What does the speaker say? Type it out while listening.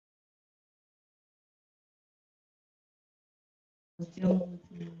was dealing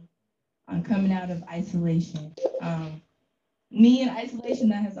with me on coming out of isolation. Me in isolation,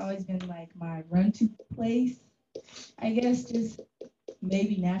 that has always been like my run to place, I guess, just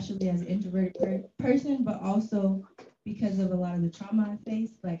maybe naturally as an introverted person, but also because of a lot of the trauma I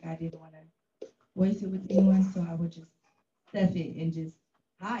faced. Like, I didn't want to voice it with anyone, so I would just stuff it and just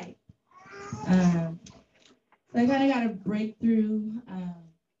hide. Um, so I kind of got a breakthrough.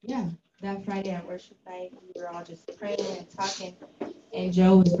 Yeah, that Friday at worship night, we were all just praying and talking, and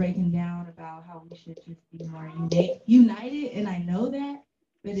Joe was breaking down about how we should just be more united, and I know that,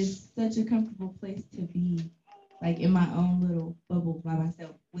 but it's such a comfortable place to be, like in my own little bubble by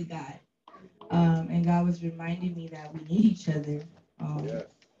myself with God. And God was reminding me that we need each other. Um,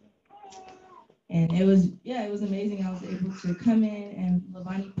 and it was, yeah, it was amazing. I was able to come in and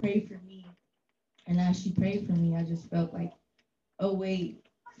Lavani prayed for me, and as she prayed for me, I just felt like, oh wait,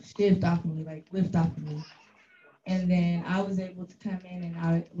 shift off of me, like lift off of me. And then I was able to come in and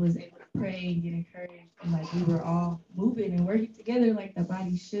I was able to pray and get encouraged. And like we were all moving and working together like the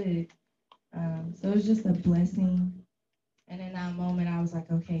body should. So it was just a blessing. And in that moment, I was like,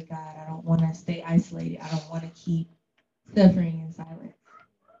 okay, God, I don't want to stay isolated. I don't want to keep suffering in silence.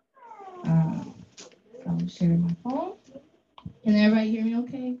 So I'm sharing my phone. Can everybody hear me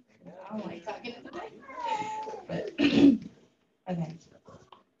okay? I don't like talking in the mic. But okay.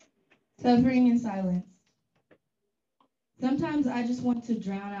 Suffering in silence. Sometimes I just want to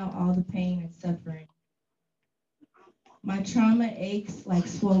drown out all the pain and suffering. My trauma aches like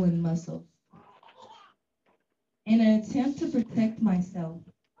swollen muscles. In an attempt to protect myself,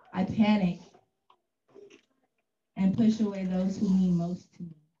 I panic and push away those who mean most to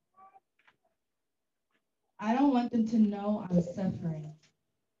me. I don't want them to know I'm suffering.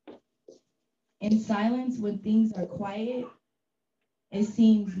 In silence, when things are quiet, it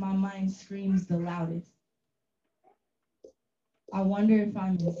seems my mind screams the loudest. I wonder if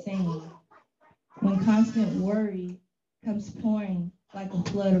I'm insane when constant worry comes pouring like a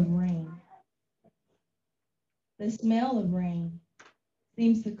flood of rain. The smell of rain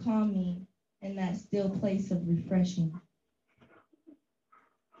seems to calm me in that still place of refreshing.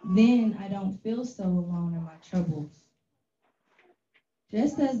 Then I don't feel so alone in my troubles.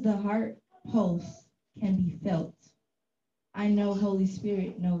 Just as the heart pulse can be felt, I know Holy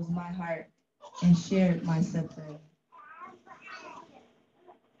Spirit knows my heart and shared my suffering.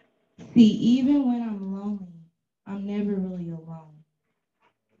 See, even when I'm lonely, I'm never really alone.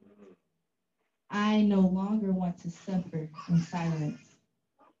 I no longer want to suffer in silence.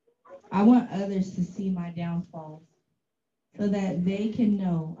 I want others to see my downfalls so that they can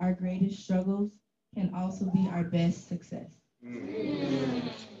know our greatest struggles can also be our best success.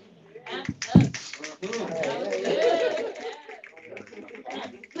 Amen.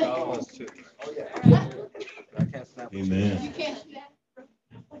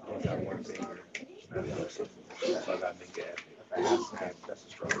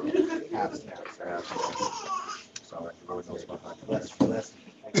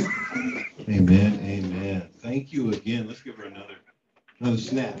 Amen. Amen. Thank you again. Let's give her another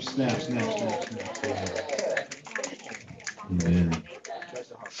snap, snap, snap, snap, snap. Amen.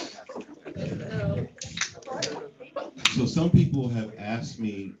 So some people have asked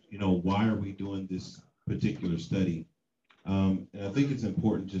me, why are we doing this particular study? And I think it's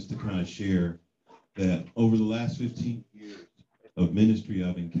important just to kind of share that over the last 15 years of ministry,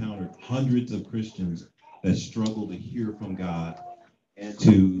 I've encountered hundreds of Christians that struggle to hear from God and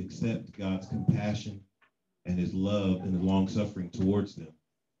to accept God's compassion and his love and his long suffering towards them.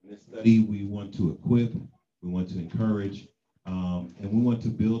 In this study, we want to equip, we want to encourage, and we want to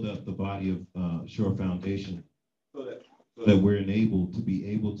build up the body of Shore Foundation so that we're enabled to be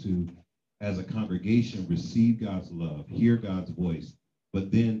able to, as a congregation, receive God's love, hear God's voice,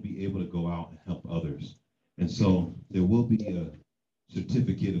 but then be able to go out and help others. And so there will be a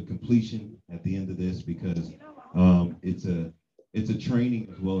certificate of completion at the end of this because it's a training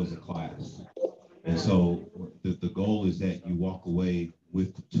as well as a class. And so the goal is that you walk away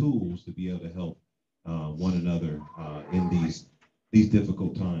with the tools to be able to help one another in these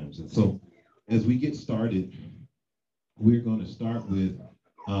difficult times. And so as we get started, we're going to start with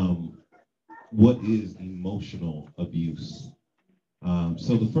what is emotional abuse.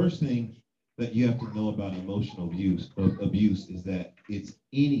 So the first thing that you have to know about emotional abuse is that it's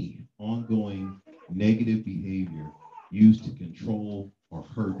any ongoing negative behavior used to control or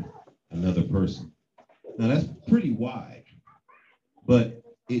hurt another person. Now that's pretty wide, but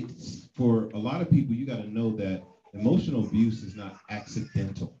it's for a lot of people, you got to know that emotional abuse is not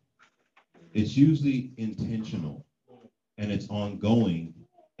accidental. It's usually intentional and it's ongoing.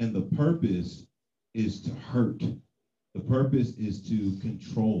 And the purpose is to hurt. The purpose is to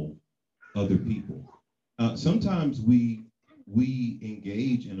control other people. Sometimes we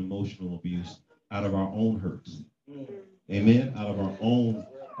engage in emotional abuse out of our own hurts. Amen. Out of our own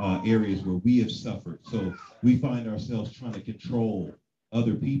areas where we have suffered. So we find ourselves trying to control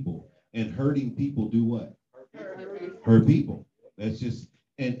other people, and hurting people do what? Hurt people. That's just,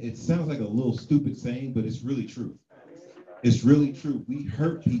 and it sounds like a little stupid saying, but it's really true. It's really true. We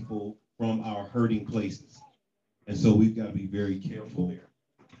hurt people from our hurting places. And so we've got to be very careful.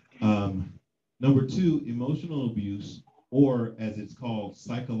 Number two, emotional abuse, or as it's called,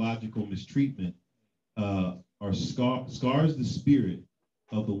 psychological mistreatment, or scars the spirit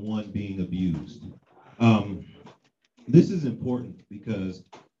of the one being abused. This is important because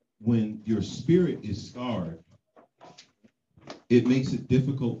when your spirit is scarred, it makes it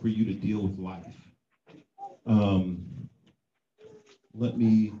difficult for you to deal with life.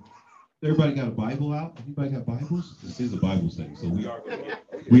 Everybody got a Bible out? Anybody got Bibles? This is a Bible study, so we are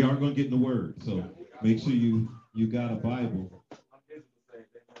going to get in the Word. So make sure you got a Bible.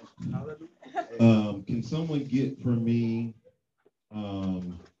 Can someone get for me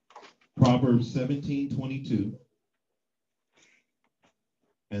Proverbs 17:22,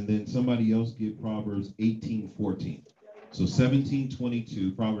 and then somebody else get Proverbs 18:14. So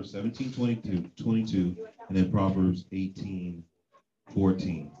 17:22, Proverbs 17:22, and then Proverbs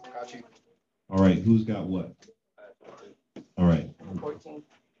 18:14. All right, who's got what? All right. 14.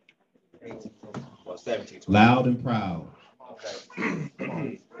 18. Well, 17. Loud and proud.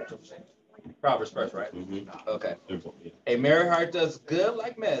 Okay. Proverbs first, right? Mm-hmm. Okay. A merry heart does good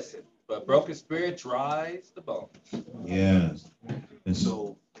like medicine, but a broken spirit dries the bones. Yes. And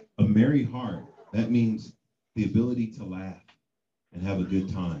so a merry heart, that means the ability to laugh and have a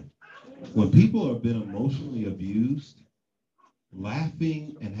good time. When people have been emotionally abused,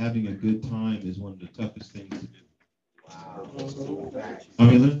 laughing and having a good time is one of the toughest things to do. I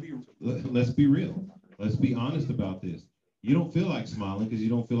mean, let's be real. Let's be honest about this. You don't feel like smiling because you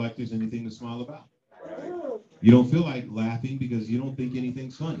don't feel like there's anything to smile about. You don't feel like laughing because you don't think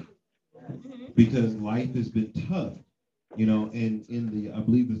anything's funny. Because life has been tough. You know, and I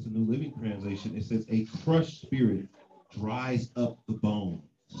believe it's the New Living Translation, it says a crushed spirit dries up the bones.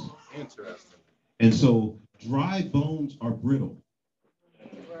 Interesting. And so dry bones are brittle.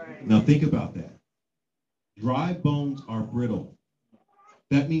 Now think about that. Dry bones are brittle.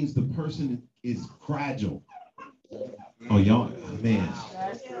 That means the person is fragile. Oh, y'all, man.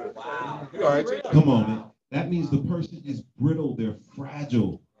 Wow. You all right? Come on, man. That means the person is brittle. They're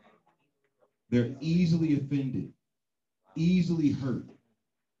fragile. They're easily offended, easily hurt,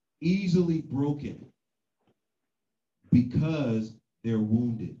 easily broken because they're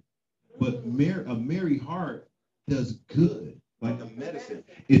wounded. But a merry heart does good, like a medicine.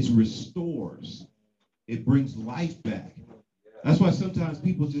 It restores. It brings life back. That's why sometimes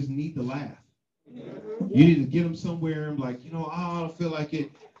people just need to laugh. You need to get them somewhere like, I don't feel like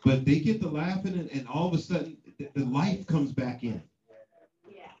it. But they get to laughing and all of a sudden the life comes back in.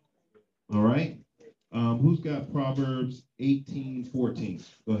 All right. Who's got Proverbs 18:14?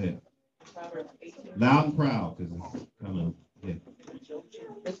 Go ahead. Proverbs 18. Loud and proud, because it's kind of, yeah.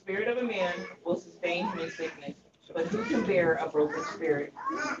 The spirit of a man will sustain him in sickness, but who can bear a broken spirit?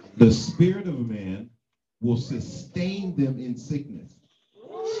 The spirit of a man will sustain them in sickness.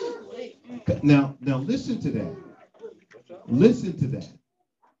 Now listen to that. Listen to that.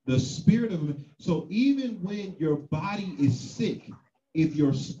 The spirit of a man. So even when your body is sick, if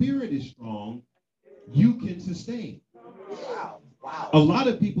your spirit is strong, you can sustain. Wow. A lot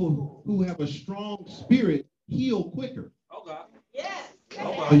of people who have a strong spirit heal quicker. Okay. Yes.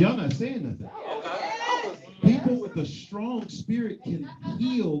 But y'all not saying nothing. Okay. People with a strong spirit can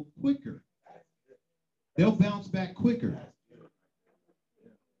heal quicker. They'll bounce back quicker.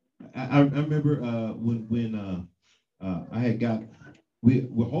 I remember when I had got, the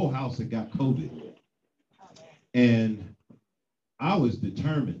whole house had got COVID. And I was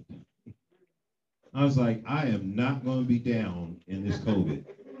determined. I was like, I am not going to be down in this COVID.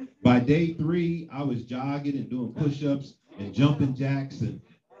 By day 3, I was jogging and doing push-ups and jumping jacks. And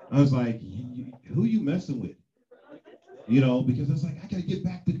I was like, who you messing with? Because I was like, I got to get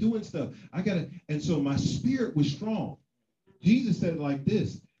back to doing stuff. And so my spirit was strong. Jesus said it like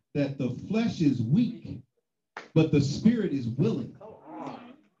this, that the flesh is weak, but the spirit is willing.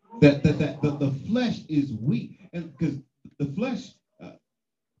 That the flesh is weak. And because the flesh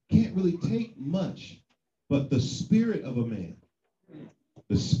can't really take much, but the spirit of a man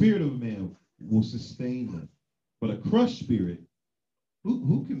will sustain them. But a crushed spirit,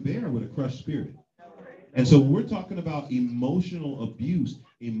 who can bear with a crushed spirit? And so we're talking about emotional abuse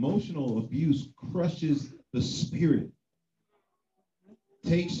crushes the spirit.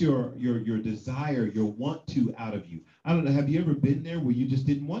 takes your desire, your want to out of you. I don't know. Have you ever been there where you just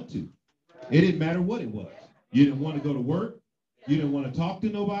didn't want to? It didn't matter what it was. You didn't want to go to work. You didn't want to talk to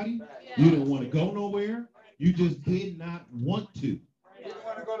nobody. You didn't want to go nowhere. You just did not want to. You didn't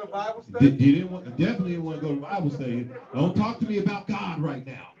want to go to Bible study? You definitely didn't want to go to Bible study. Don't talk to me about God right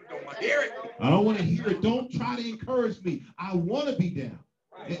now. Don't want to hear it. I don't want to hear it. Don't try to encourage me. I want to be down.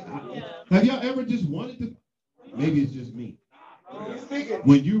 Have y'all ever just wanted to? Maybe it's just me.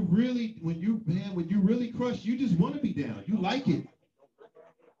 When you really crush, you just want to be down. You like it.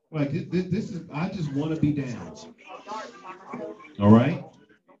 Like this is, I just want to be down. All right.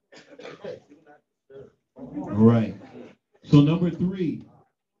 All right. So number 3,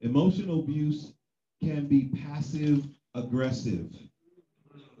 emotional abuse can be passive aggressive.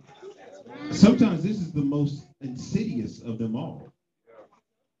 Sometimes this is the most insidious of them all,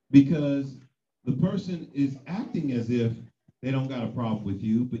 because the person is acting as if they don't got a problem with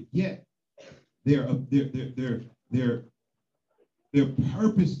you, but yet they're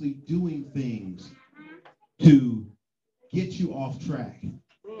purposely doing things to get you off track,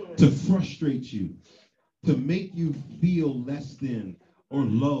 to frustrate you, to make you feel less than or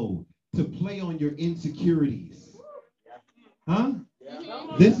low, to play on your insecurities. Huh?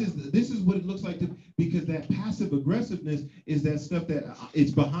 This is what it looks like because that passive aggressiveness is that stuff that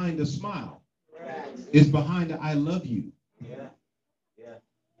it's behind a smile. It's behind a I love you.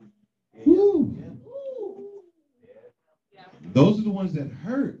 Woo. Those are the ones that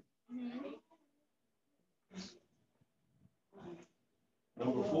hurt.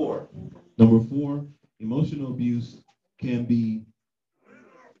 Number four, emotional abuse can be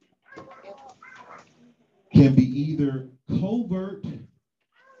either covert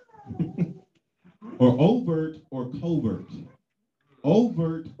or overt or covert.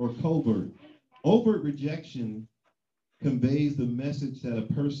 Overt or covert. Overt rejection conveys the message that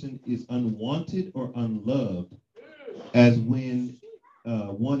a person is unwanted or unloved, as when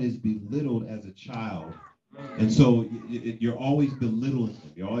one is belittled as a child. And so you're always belittling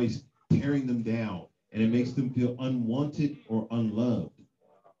them. You're always tearing them down, and it makes them feel unwanted or unloved.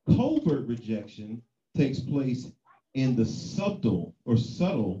 Covert rejection takes place in the subtle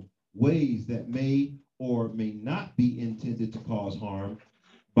ways that may or may not be intended to cause harm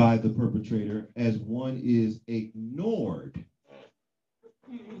by the perpetrator, as one is ignored.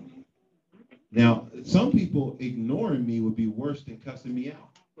 Now, some people ignoring me would be worse than cussing me out.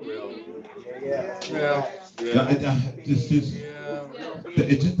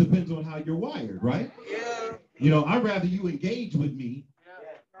 It just depends on how you're wired, right? You know, I'd rather you engage with me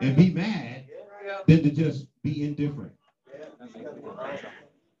and be mad than to just be indifferent.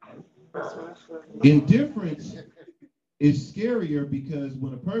 Indifference is scarier because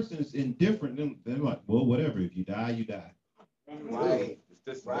when a person is indifferent, they're like, well, whatever. If you die, you die. Right.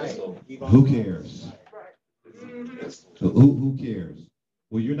 Who cares? Who cares?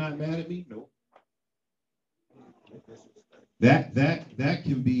 Well, you're not mad at me? Nope. That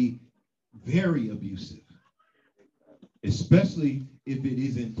can be very abusive, especially if it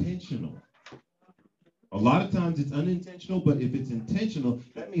is intentional. A lot of times it's unintentional, but if it's intentional,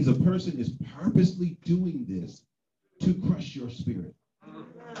 that means a person is purposely doing this to crush your spirit.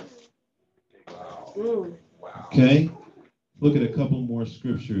 Okay? Look at a couple more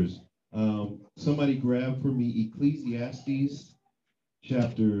scriptures. Somebody grab for me Ecclesiastes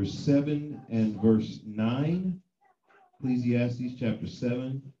chapter 7 and verse 9. Ecclesiastes chapter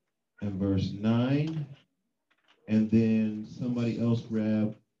 7 and verse 9. And then somebody else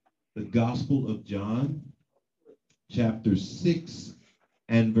grab the Gospel of John chapter 6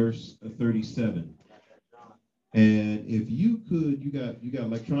 and verse 37. And if you could, you got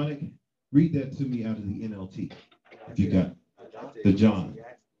electronic, read that to me out of the NLT. If you got the John.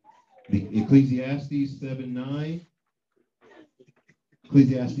 The Ecclesiastes 7:9.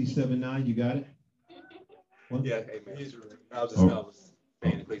 Ecclesiastes 7:9, you got it? What? Yeah, amen. I was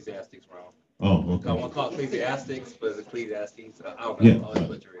saying Ecclesiastes wrong. Oh, okay. I want to call it Ecclesiastics, but it's Ecclesiastes. I don't Yeah. know. I'll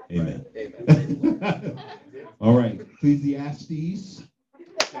butcher it. Amen. Amen. All right. Ecclesiastes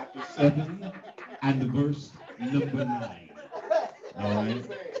chapter 7 and the verse number 9. All right.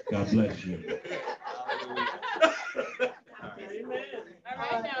 God bless you.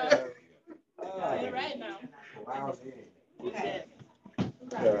 All right now.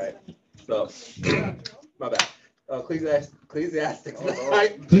 All right. So, my bad. Ecclesiastics.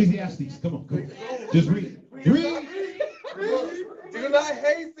 Ecclesiastes, come on. Just read. Read. Do not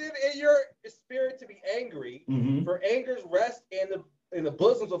hasten in your spirit to be angry, Mm-hmm. for anger's rest in the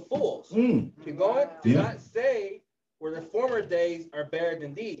bosoms of fools. Keep going. Do Yeah. not say, where the former days are better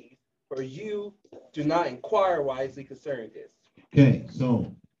than these, for you do not inquire wisely concerning this. Okay,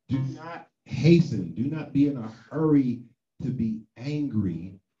 so do not hasten, do not be in a hurry to be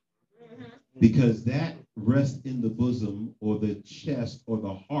angry, because that rests in the bosom or the chest or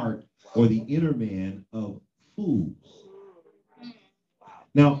the heart or the inner man of fools.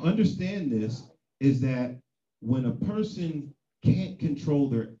 Now, understand this is that when a person can't control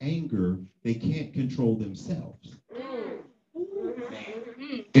their anger, they can't control themselves.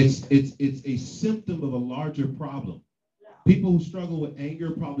 It's a symptom of a larger problem. People who struggle with anger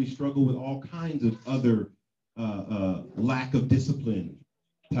probably struggle with all kinds of other lack of discipline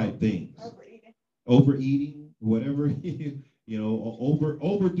type things. Overeating, whatever,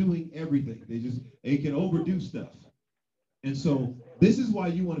 overdoing everything. They can overdo stuff. And so this is why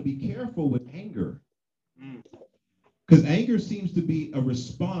you want to be careful with anger. Because anger seems to be a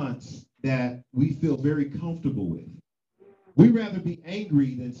response that we feel very comfortable with. We'd rather be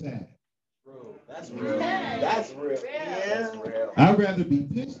angry than sad. That's real. That's real. Yeah. I'd rather be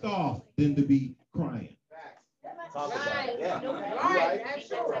pissed off than to be crying. Talk about it. Yeah. Right.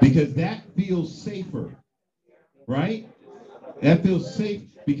 Because that feels safer, right? That feels safe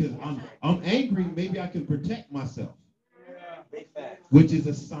because I'm angry. Maybe I can protect myself, which is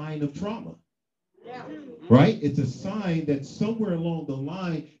a sign of trauma, right? It's a sign that somewhere along the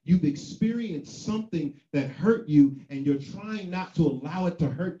line you've experienced something that hurt you, and you're trying not to allow it to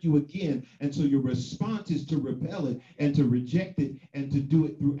hurt you again. And so your response is to repel it and to reject it and to do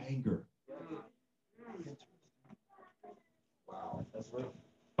it through anger.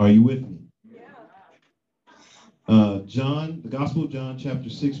 Are you with me? John, the Gospel of John, chapter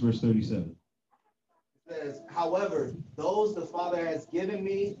 6, verse 37. It says, however, those the Father has given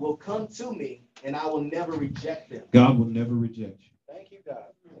me will come to me, and I will never reject them. God will never reject you. Thank you, God.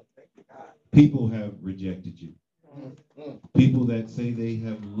 Thank you, God. People have rejected you. People that say they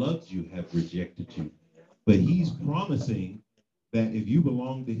have loved you have rejected you. But he's promising that if you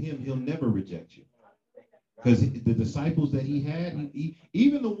belong to him, he'll never reject you. Because the disciples that he had,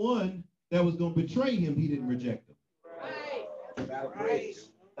 even the one that was going to betray him, he didn't reject them. That'll preach.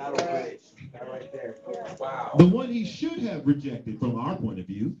 That'll preach. That right there. Wow. The one he should have rejected from our point of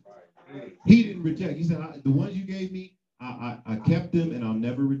view, he didn't reject. He said, the ones you gave me, I kept them and I'll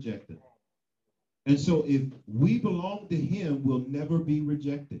never reject them. And so if we belong to him, we'll never be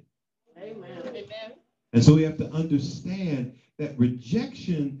rejected. Amen. Amen. And so we have to understand that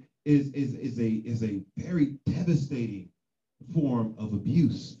rejection is a very devastating form of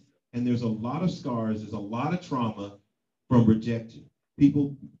abuse. And there's a lot of scars, there's a lot of trauma from rejection.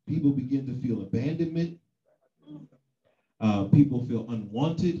 People begin to feel abandonment. People feel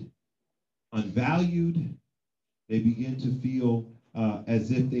unwanted, unvalued. They begin to feel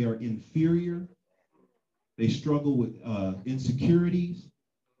as if they are inferior. They struggle with insecurities.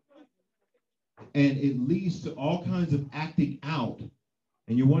 And it leads to all kinds of acting out.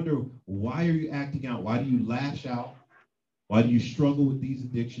 And you wonder, why are you acting out? Why do you lash out? Why do you struggle with these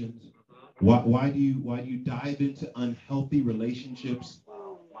addictions? Why do you dive into unhealthy relationships?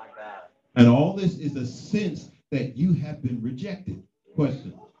 And all this is a sense that you have been rejected.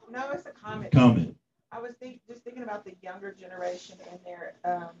 Question. No, it's a comment. Comment. I was just thinking about the younger generation and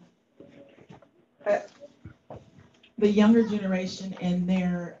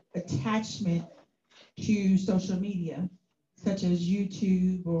their attachment to social media, such as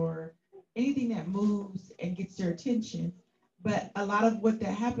YouTube or anything that moves and gets their attention. But a lot of what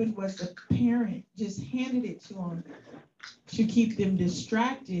that happened was the parent just handed it to them to keep them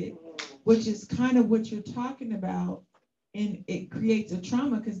distracted, which is kind of what you're talking about. And it creates a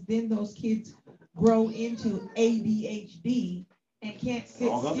trauma because then those kids grow into ADHD and can't sit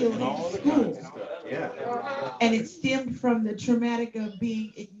still in school. Yeah. And it stemmed from the traumatic of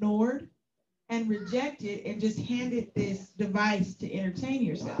being ignored and rejected and just handed this device to entertain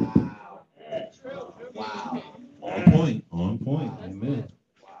yourself. Wow. On point. On point. Amen.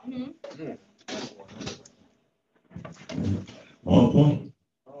 On point.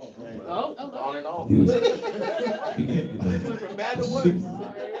 On and on. From bad to worse.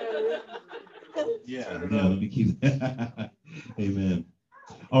 Yeah, let me keep that. Amen.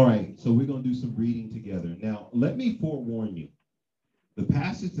 All right, so we're going to do some reading together. Now, let me forewarn you. The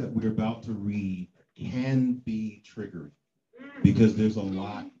passage that we're about to read can be triggering because there's a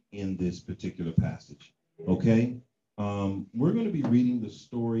lot in this particular passage. Okay? We're going to be reading the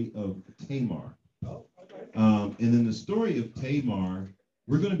story of Tamar. And in the story of Tamar,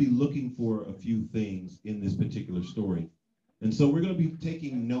 we're going to be looking for a few things in this particular story. And so we're going to be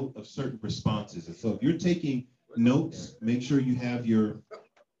taking note of certain responses. And so if you're taking notes, make sure you have your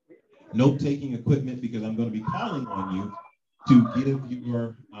note-taking equipment because I'm going to be calling on you to give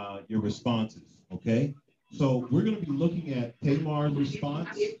your responses, okay? So we're going to be looking at Tamar's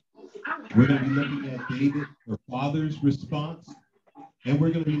response. We're going to be looking at David, her father's response. And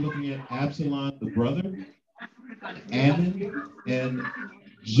we're going to be looking at Absalom, the brother, Ammon, and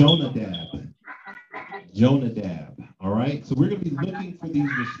Jonadab. Jonadab. All right. So we're going to be looking for these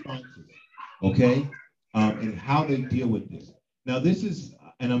responses, okay, and how they deal with this. Now, this is,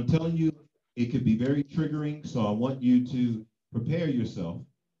 and I'm telling you, it could be very triggering. So I want you to prepare yourself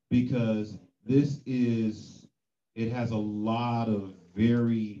because it has a lot of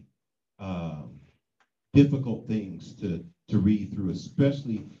very difficult things to read through,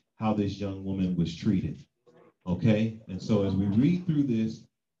 especially how this young woman was treated. Okay. And so as we read through this,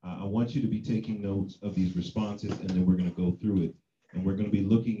 I want you to be taking notes of these responses, and then we're going to go through it. And we're going to be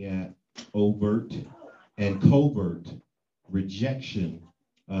looking at overt and covert rejection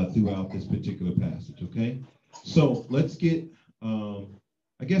throughout this particular passage. Okay. So let's get,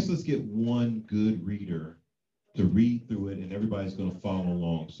 let's get one good reader to read through it, and everybody's going to follow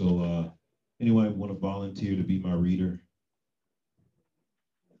along. So anyone want to volunteer to be my reader?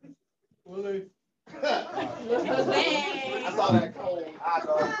 Willie. I saw that cold. I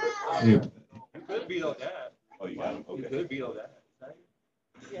know. Here. You could beat on that. Oh, you got him. You Okay. could beat on that.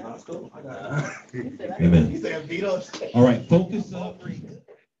 That's cool. I got it. Amen. He said Vito. All right, focus up,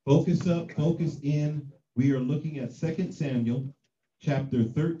 focus in. We are looking at 2 Samuel chapter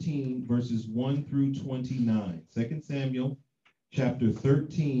 13, verses 1 through 29. 2 Samuel chapter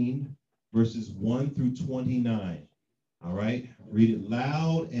 13, verses 1 through 29. All right, read it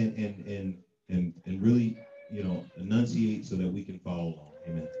loud and really, enunciate so that we can follow along.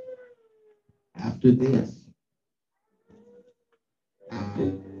 Amen. After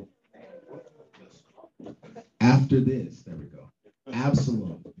this, there we go.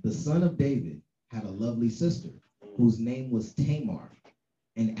 Absalom, the son of David, had a lovely sister whose name was Tamar,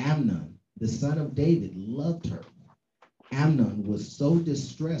 and Amnon, the son of David, loved her. Amnon was so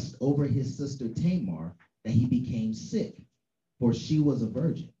distressed over his sister Tamar that he became sick, for she was a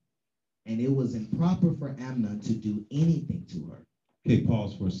virgin, and it was improper for Amnon to do anything to her. Okay,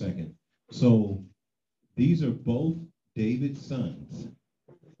 pause for a second. So these are both David's sons,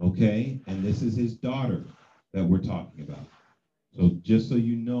 okay? And this is his daughter that we're talking about. So just so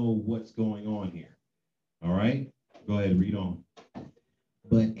you know what's going on here. All right? Go ahead, read on.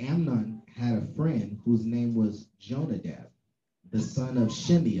 But Amnon had a friend whose name was Jonadab, the son of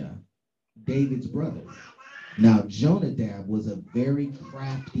Shimeah, David's brother. Now Jonadab was a very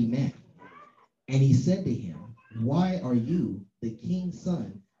crafty man. And he said to him, "Why are you, the king's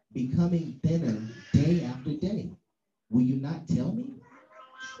son, becoming thinner day after day? Will you not tell me?"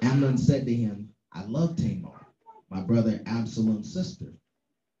 Amnon said to him, "I love Tamar, my brother Absalom's sister."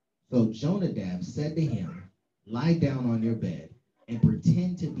 So Jonadab said to him, "Lie down on your bed and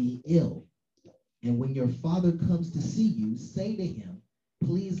pretend to be ill. And when your father comes to see you, say to him,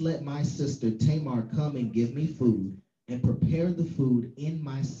 'Please let my sister Tamar come and give me food, and prepare the food in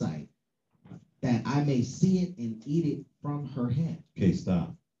my sight, that I may see it and eat it from her hand.'" Okay,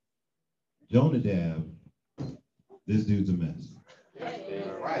 stop. Jonadab, this dude's a mess.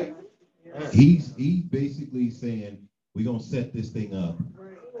 Right. He's basically saying, we're going to set this thing up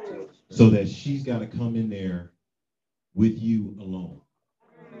so that she's got to come in there with you alone.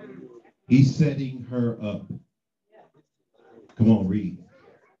 He's setting her up. Come on, read.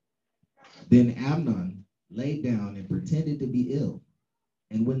 Then Amnon lay down and pretended to be ill.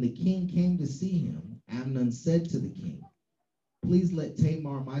 And when the king came to see him, Amnon said to the king, "Please let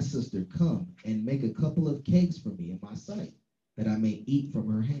Tamar, my sister, come and make a couple of cakes for me in my sight, that I may eat from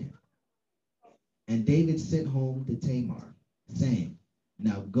her hand." And David sent home to Tamar, saying,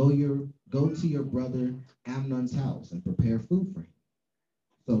 "Now go to your brother Amnon's house and prepare food for him."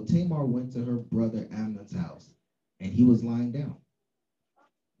 So Tamar went to her brother Amnon's house, and he was lying down.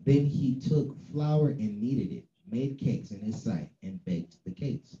 Then he took flour and kneaded it, made cakes in his sight, and baked the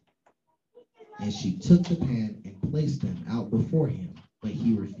cakes. And she took the pan and placed them out before him, but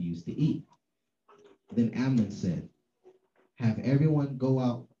he refused to eat. Then Amnon said, "Have everyone go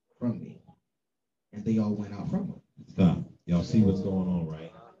out from me." And they all went out from him. Stop. Y'all see what's going on,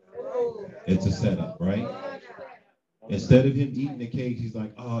 right? It's a setup, right? Instead of him eating the cake, he's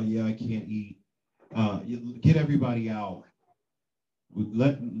like, "Oh, yeah, I can't eat. Get everybody out.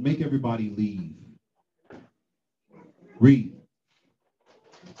 Make everybody leave." Read.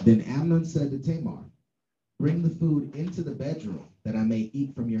 Then Amnon said to Tamar, "Bring the food into the bedroom, that I may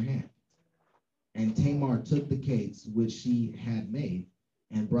eat from your hand." And Tamar took the cakes which she had made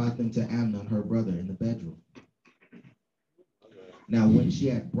and brought them to Amnon, her brother, in the bedroom. Now, when she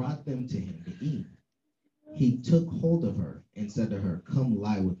had brought them to him to eat, he took hold of her and said to her, "Come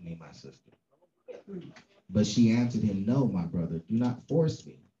lie with me, my sister." But she answered him, no, my brother, do not force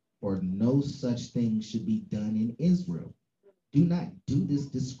me, for no such thing should be done in Israel. Do not do this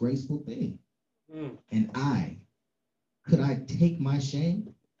disgraceful thing. And could I take my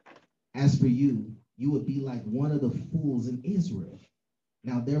shame? As for you, you would be like one of the fools in Israel.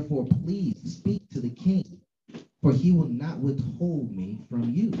 Now, therefore, please speak to the king, for he will not withhold me from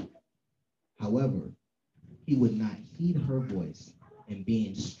you. However, he would not heed her voice, and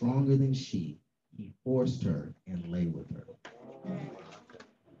being stronger than she, he forced her and lay with her.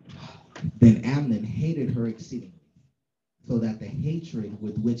 Then Amnon hated her exceedingly, so that the hatred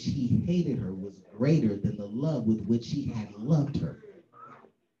with which he hated her was greater than the love with which he had loved her.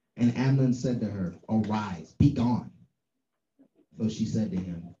 And Amnon said to her, arise, be gone. So she said to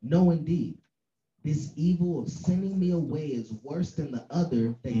him, no, indeed, this evil of sending me away is worse than the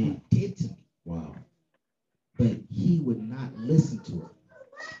other that you did to me. Wow. But he would not listen to her.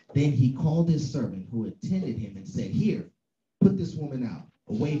 Then he called his servant who attended him and said, here, put this woman out,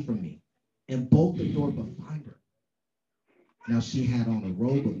 away from me, and bolt the door behind her. Now she had on a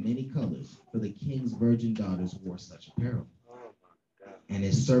robe of many colors, for the king's virgin daughters wore such apparel. And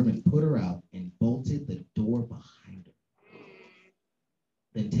his servant put her out and bolted the door behind her.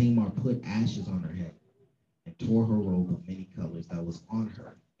 Then Tamar put ashes on her head and tore her robe of many colors that was on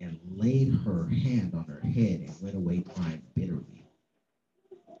her and laid her hand on her head and went away crying bitterly.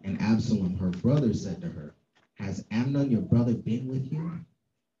 And Absalom, her brother, said to her, has Amnon, your brother, been with you?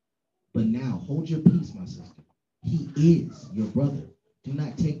 But now hold your peace, my sister. He is your brother. Do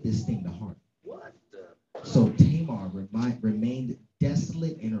not take this thing to heart. So Tamar remained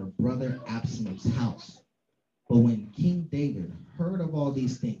desolate in her brother Absalom's house. But when King David heard of all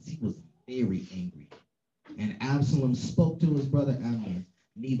these things, he was very angry. And Absalom spoke to his brother Amnon,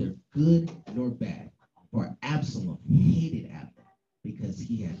 neither good nor bad. For Absalom hated Amnon because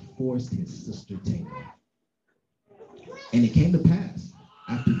he had forced his sister Tamar. And it came to pass,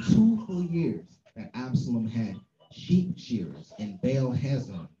 after 2 full years, that Absalom had sheep shearers in Baal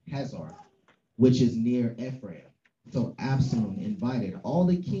Hazor, which is near Ephraim. So Absalom invited all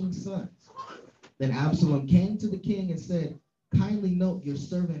the king's sons. Then Absalom came to the king and said, kindly note your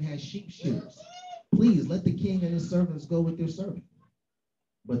servant has sheep shearers. Please let the king and his servants go with your servant.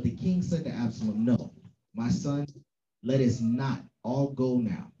 But the king said to Absalom, no, my son, let us not all go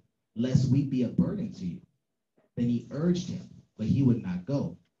now, lest we be a burden to you. Then he urged him, but he would not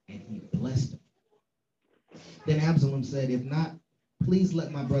go, and he blessed him. Then Absalom said, if not, please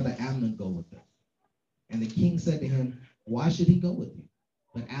let my brother Amnon go with us. And the king said to him, why should he go with you?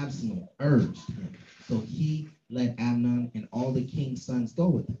 But Absalom urged him. So he let Amnon and all the king's sons go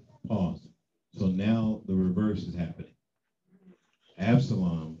with him. Pause. So now the reverse is happening.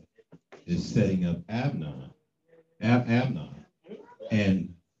 Absalom is setting up Amnon,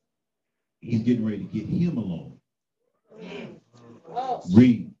 and he's getting ready to get him alone.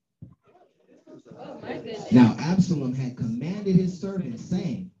 Read. Now Absalom had commanded his servants,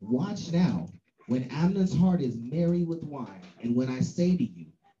 saying, watch now, when Amnon's heart is merry with wine, and when I say to you,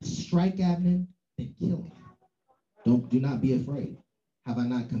 strike Amnon, then kill him. Do not be afraid. Have I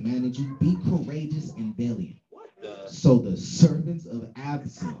not commanded you? Be courageous and valiant. So the servants of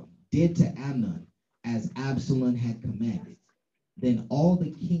Absalom did to Amnon as Absalom had commanded. Then all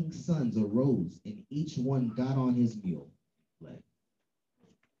the king's sons arose, and each one got on his mule and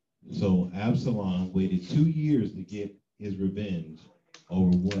fled. So Absalom waited 2 years to get his revenge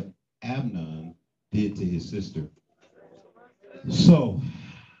over what Amnon did to his sister. So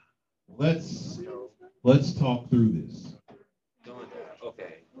let's talk through this.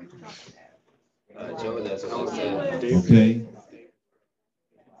 Okay. Joe, that's what I said. Okay.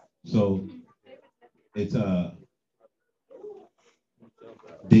 So it's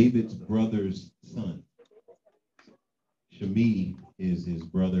David's brother's son. Shimei is his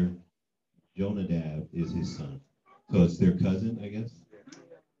brother. Jonadab is his son. So it's their cousin, I guess.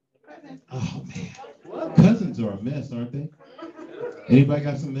 Oh man, cousins are a mess, aren't they? Anybody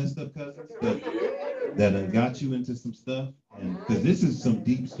got some messed up cousins that got you into some stuff? And because this is some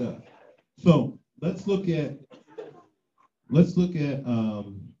deep stuff. So let's look at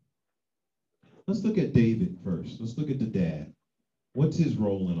David first. Let's look at the dad. What's his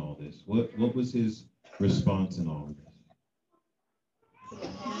role in all this? What was his response in all of this?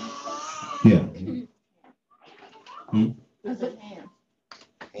 Yeah. I said hands.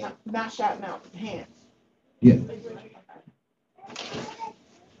 Not shouting out, hands. Yeah.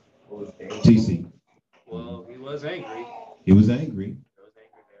 TC. Well, he was angry. He was angry. He was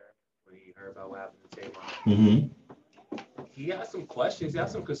angry there when he heard about what happened to Tamar. Mm-hmm. He had some questions, he had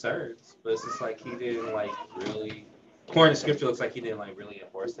some concerns, but it's just like he didn't like really, according to scripture, it looks like he didn't like really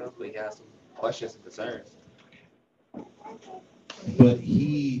enforce them, but he had some questions and concerns. But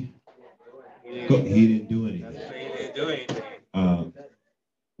he didn't do anything. He didn't do anything.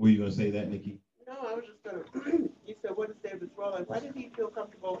 Were you gonna say that, Nikki? No, I was just gonna, you said, what is David's role? Like, why did he feel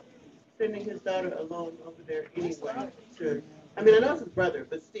comfortable sending his daughter alone over there anyway? I mean, I know it's his brother,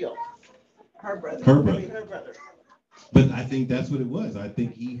 but still. Her brother. Her I brother. mean, her brother. But I think that's what it was. I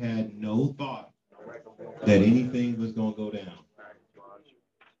think he had no thought that anything was gonna go down.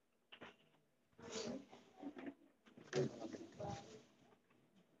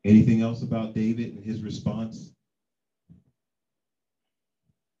 Anything else about David and his response?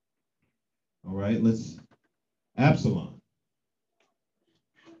 All right, Absalom.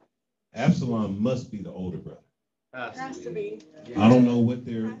 Absalom must be the older brother. Has to be. I don't know what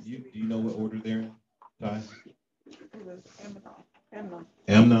do you know what order they're in, Ty? It was Amnon.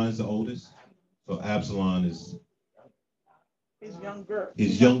 Amnon is the oldest, so Absalom is His younger.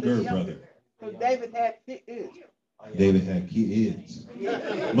 his younger brother. So David had kids. David had kids.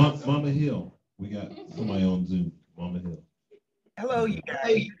 Mama Hill, we got somebody on Zoom. Mama Hill. Hello, you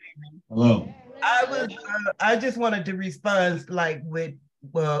guys. Hello. I just wanted to respond like with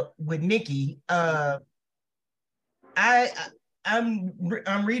Nikki. I'm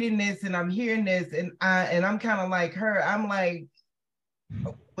reading this and I'm hearing this and I'm kind of like her. I'm like,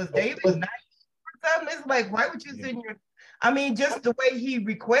 was David nice or something? It's like, why would you send your? I mean, just the way he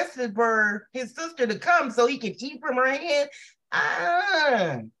requested for his sister to come so he could eat from her hand.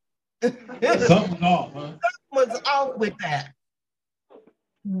 Something's off, huh? Something was off with that.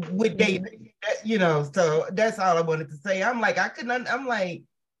 With David, so that's all I wanted to say. I'm like, I'm like,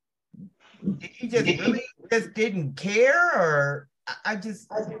 did he just really just didn't care, or but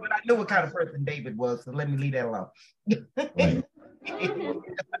I knew what kind of person David was, so let me leave that alone. Right.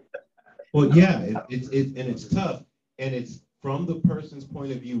 Well, yeah, it's tough, and it's from the person's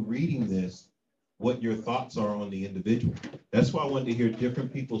point of view reading this, what your thoughts are on the individual. That's why I wanted to hear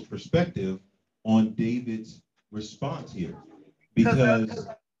different people's perspective on David's response here. Because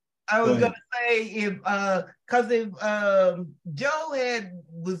I was gonna say if Joe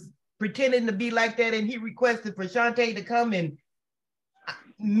was pretending to be like that and he requested for Shantae to come, and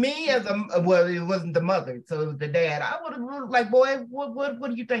me as well, it wasn't the mother, so it was the dad. I would have like, boy, what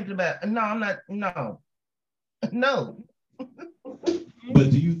are you thinking about? No, I'm not. No.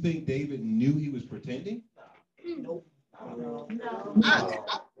 But do you think David knew he was pretending? Nope.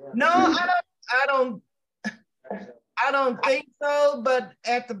 I don't think so, but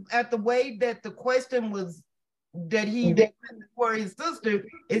at the way that the question was that he did for his sister,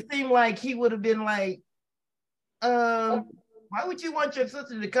 it seemed like he would have been like, why would you want your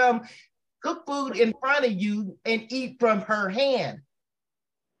sister to come cook food in front of you and eat from her hand?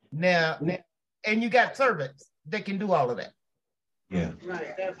 Now, and you got servants that can do all of that. Yeah.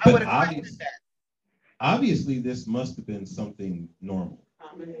 Right. I would have questioned that. Obviously, this must have been something normal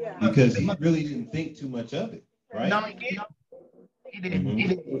Yeah. because he really didn't think too much of it, right? No, he didn't. He didn't.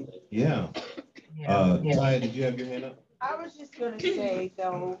 Mm-hmm. Yeah. Ty, did you have your hand up? I was just gonna say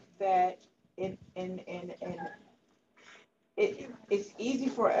though that it's easy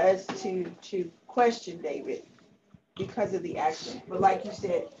for us to question David because of the action, but like you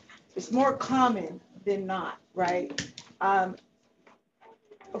said, it's more common than not, right?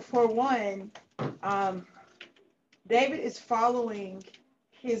 For one, David is following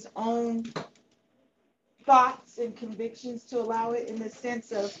his own thoughts and convictions to allow it, in the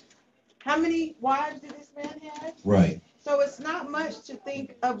sense of how many wives did this man have? Right. So it's not much to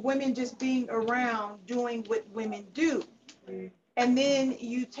think of women just being around doing what women do. And then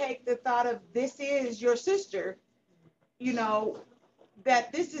you take the thought of this is your sister,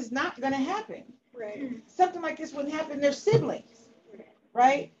 that this is not going to happen. Right. Something like this wouldn't happen. They're siblings,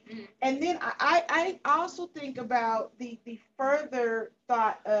 right? And then I also think about the further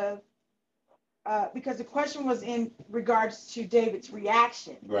thought of, because the question was in regards to David's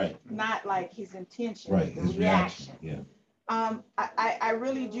reaction, Right. not like his intention, Right. the His reaction. Yeah. I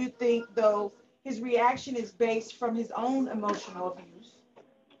really do think, though, his reaction is based from his own emotional abuse,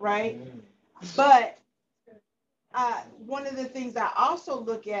 right? But one of the things I also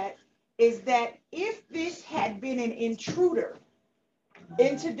look at is that if this had been an intruder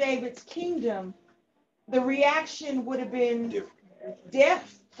into David's kingdom, the reaction would have been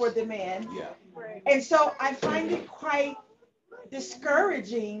death for the man. Yeah. And so I find it quite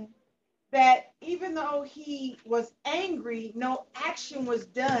discouraging that even though he was angry, no action was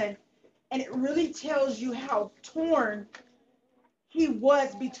done. And it really tells you how torn he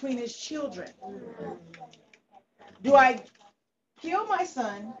was between his children. Do I kill my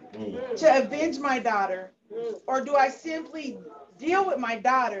son to avenge my daughter, or do I simply deal with my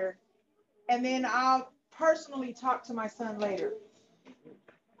daughter and then I'll personally talk to my son later.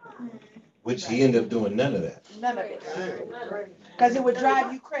 Which he ended up doing none of that. None of it. Because it would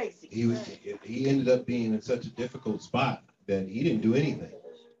drive you crazy. He ended up being in such a difficult spot that he didn't do anything.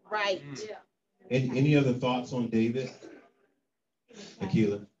 Right. Any other thoughts on David?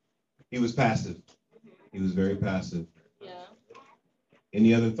 Akila? He was passive. He was very passive. Yeah.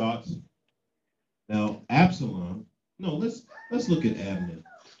 Any other thoughts? Now, Absalom, no, let's look at Amnon.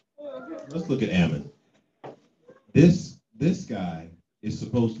 Let's look at Ammon. This guy is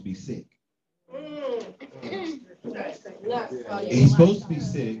supposed to be sick. He's supposed to be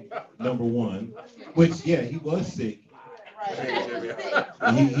sick, number one, which, yeah, he was sick.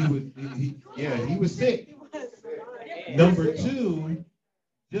 He was sick. Number two,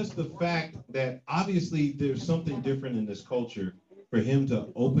 just the fact that obviously there's something different in this culture for him to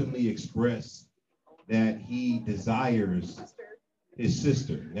openly express that he desires his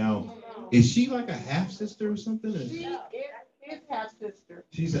sister. Now, is she like a half sister or something? She is half sister.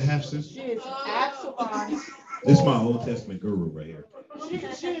 She's a half sister. She is Absalom's. This is my Old Testament guru right here.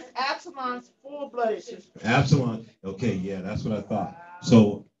 She is Absalom's full-blooded sister. Absalom. Okay, yeah, that's what I thought.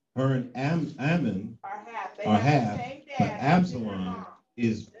 So her and Ammon Are half. They are have half, the same but dad, Absalom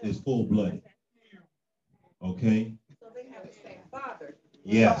is full-blooded. Okay. So they have the same father.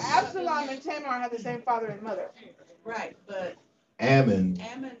 Yes. So Absalom and Tamar have the same father and mother. Right, but Ammon,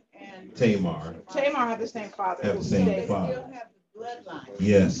 Ammon and Tamar Tamar have the same father. have the they same still father. have the bloodline.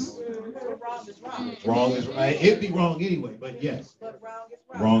 Yes. So wrong is wrong. Wrong is right. It'd be wrong anyway, but yes. But wrong is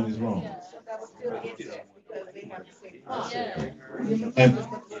wrong. Wrong is wrong. So that was still incest because they have the same father. And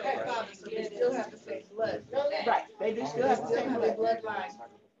But the same father, so they still have the same blood. Right, they do still have the Still same have a blood. bloodline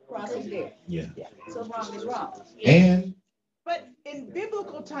crossing there. yeah. So wrong is wrong. And But in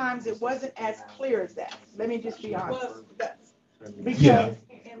biblical times, it wasn't as clear as that. Let me just be honest. Well, that's Because yeah.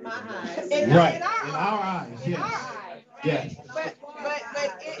 in my eyes. Right. in our In our eyes, in yes. our eyes. Yes. But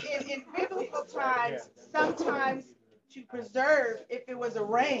in biblical times, sometimes to preserve, if it was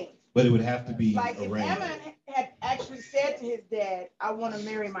arranged, But it would have to be like if arranged. Ammon had actually said to his dad, I want to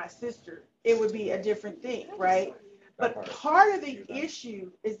marry my sister, it would be a different thing, right? But part of the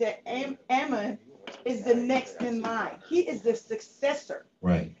issue is that Ammon is the next in line. He is the successor.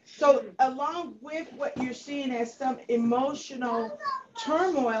 Right. So along with what you're seeing as some emotional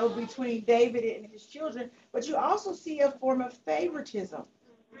turmoil between David and his children, but you also see a form of favoritism,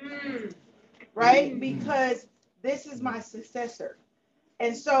 right? Because this is my successor.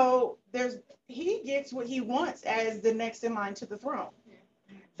 And so he gets what he wants as the next in line to the throne.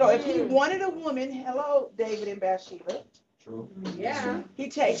 So if he wanted a woman, hello, David and Bathsheba. True. Yeah. He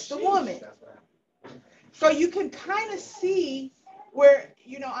takes the woman. So you can kind of see where,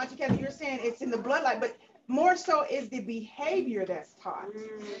 Auntie Kathy, you're saying it's in the bloodline, but more so is the behavior that's taught.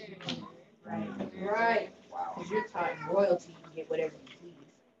 Right. Wow. Because you're taught in royalty, you can get whatever you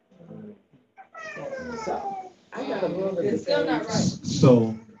please. So I got a little bit. it's still not right.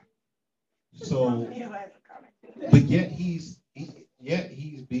 So but yet he's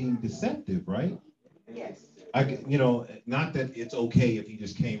being deceptive, right? Yes. Not that it's okay if he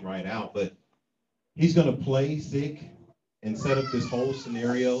just came right out, but he's going to play sick and set up this whole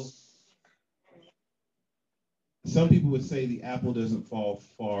scenario. Some people would say the apple doesn't fall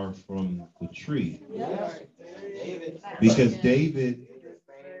far from the tree. Yeah. Because David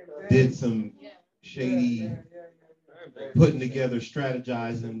did some shady putting together,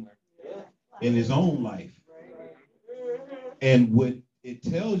 strategizing in his own life. And what it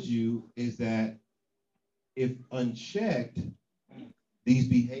tells you is that if unchecked, these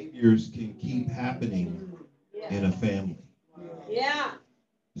behaviors can keep happening in a family. Yeah.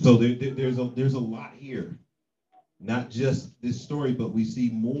 So there's a lot here, not just this story, but we see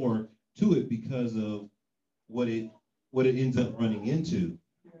more to it because of what it ends up running into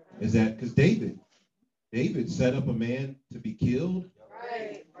is that because David set up a man to be killed,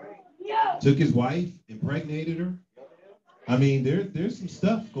 took his wife, impregnated her. I mean, there's some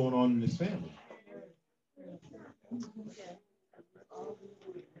stuff going on in this family.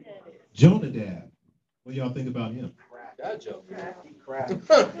 Jonadab, what do y'all think about him? That joke.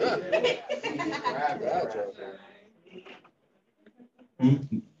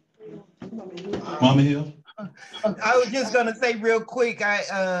 Mama Hill? I was just gonna say real quick,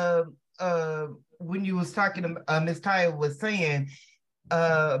 when you was talking, Miss Taya was saying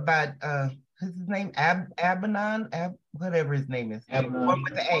about his name, Abaddon, whatever his name is, one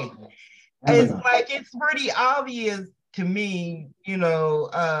with the A. It's like it's pretty obvious to me, he knew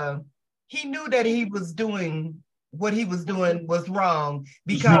that he was doing what he was doing was wrong,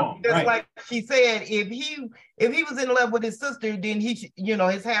 because wrong, just right. like she said, if he was in love with his sister, then his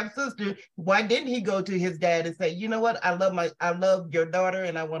half sister, why didn't he go to his dad and say, you know what, I love your daughter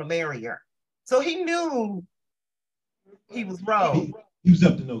and I want to marry her? So he knew he was wrong. He was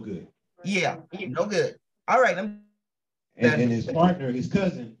up to no good. Yeah, no good. All right, And his partner, his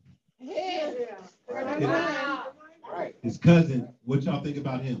cousin, his cousin, what y'all think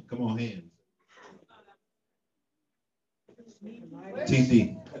about him? Come on, hands.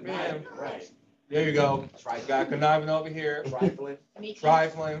 TC. There you go. Got conniving over here. Trifling.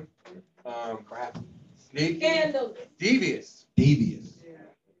 Sneaky. Devious. Devious.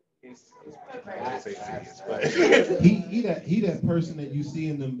 I say devious, but He that person that you see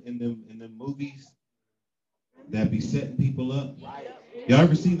in them movies that be setting people up. Y'all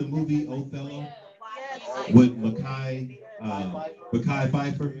ever seen the movie Othello with Mekhi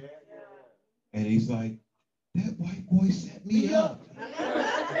Phifer? And he's like, that white boy set me up.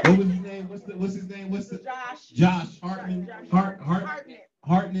 What was his name? What's his name? Josh Hartnett.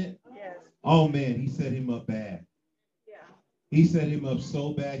 Hartnett. Yes. Oh man, he set him up bad. Yeah. He set him up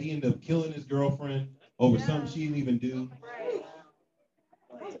so bad. He ended up killing his girlfriend over something she didn't even do. Right.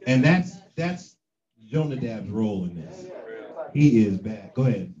 And that's Jonadab's role in this. He is bad. Go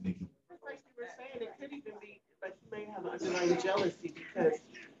ahead, Nikki. Like you were saying, it could even be like you may have underlying jealousy because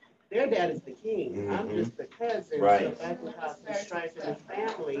their dad is the king. I'm just the cousin. Right. So that can cause some strife in the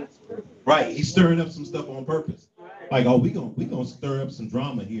family. Right. He's stirring up some stuff on purpose. Like, oh, we gonna stir up some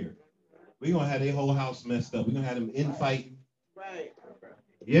drama here. We're gonna have their whole house messed up. We're gonna have them infighting. Right.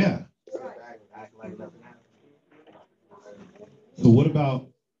 Yeah. So what about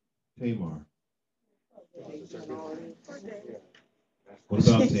Tamar? What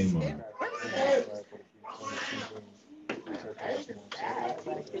about Tamar?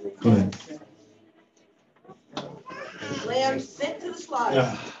 Go ahead. Lamb sent to the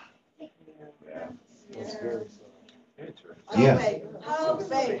slaughter. Yeah. Whole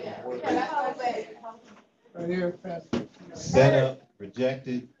baby. Whole baby. right here, Pastor. Set up,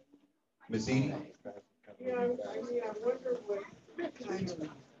 rejected. Miss Edie? Yeah, I wonder what kind of,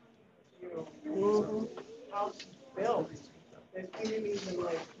 house built that he didn't even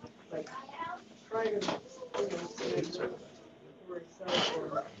like try to, stand up for himself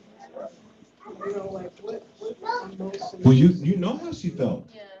or, like what emotion. Well, you know how she felt.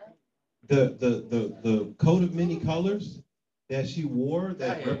 Yeah. The coat of many colors that she wore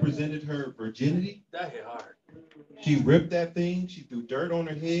that represented her virginity. That hit hard. She ripped that thing. She threw dirt on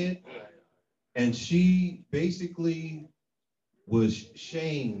her head, and she basically was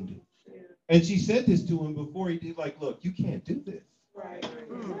shamed. And she said this to him before he did. Like, look, you can't do this. Right.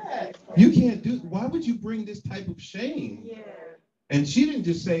 You can't do. Why would you bring this type of shame? Yeah. And she didn't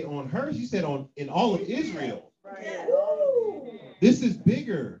just say on her. She said in all of Israel. Right. This is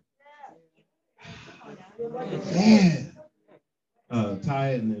bigger. Man. Ty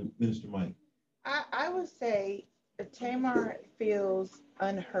and then Minister Mike. I would say Tamar feels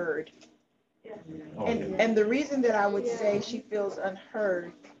unheard. And the reason that I would say she feels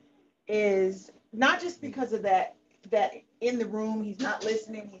unheard is not just because of that in the room, he's not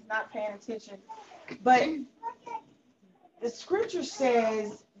listening, he's not paying attention, but the scripture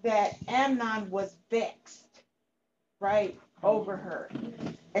says that Amnon was vexed, right, over her.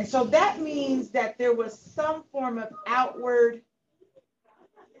 And so that means that there was some form of outward,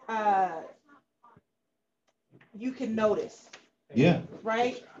 you can notice. Yeah.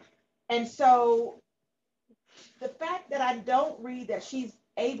 Right? And so the fact that I don't read that she's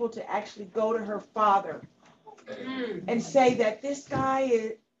able to actually go to her father and say that this guy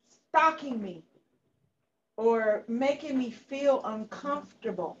is stalking me or making me feel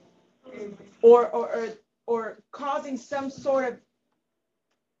uncomfortable or causing some sort of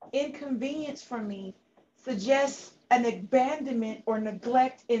inconvenience for me suggests an abandonment or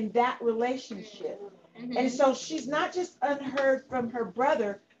neglect in that relationship. And so she's not just unheard from her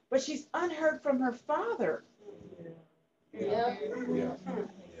brother, but she's unheard from her father. Yeah.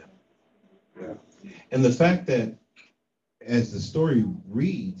 And the fact that as the story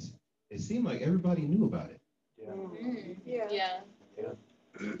reads, it seemed like everybody knew about it. Yeah.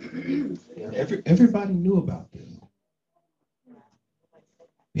 Everybody knew about this.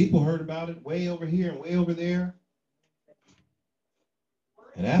 People heard about it way over here and way over there.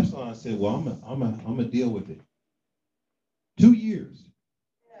 And Absalom said, well, I'm gonna deal with it. 2 years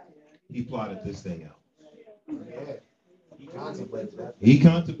he plotted this thing out. Yeah. He contemplated that.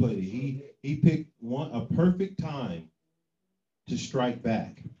 He picked a perfect time to strike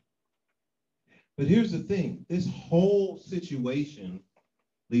back. But here's the thing, this whole situation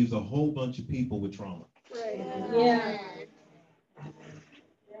leaves a whole bunch of people with trauma. Yeah.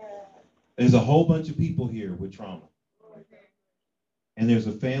 There's a whole bunch of people here with trauma. And there's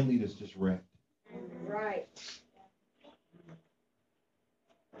a family that's just wrecked. Right.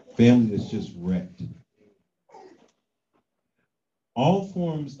 Family that's just wrecked. All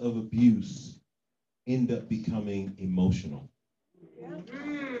forms of abuse end up becoming emotional. I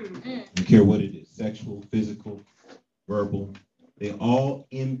don't care what it is, sexual, physical, verbal. They all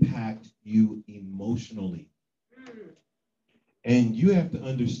impact you emotionally. And you have to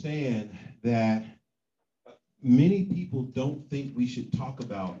understand that many people don't think we should talk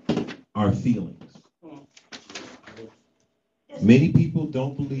about our feelings. Many people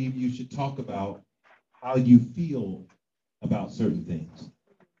don't believe you should talk about how you feel about certain things.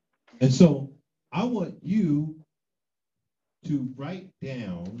 And so I want you to write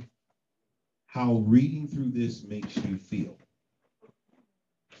down how reading through this makes you feel.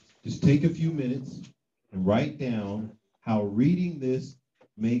 Just take a few minutes and write down how reading this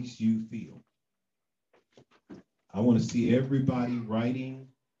makes you feel. I want to see everybody writing,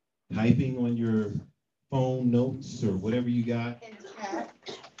 typing on your phone notes or whatever you got. In the chat.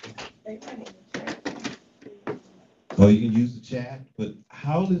 They put it in the chat. Oh, you can use the chat, but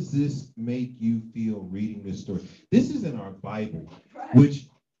how does this make you feel reading this story? This is in our Bible, which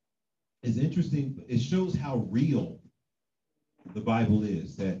is interesting. It shows how real the Bible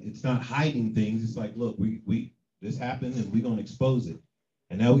is, that it's not hiding things. It's like, look, we this happened and we're going to expose it.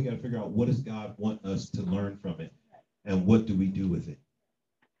 And now we got to figure out, what does God want us to learn from it? And what do we do with it?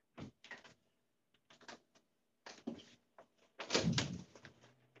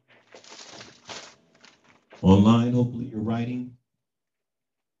 Online, hopefully you're writing.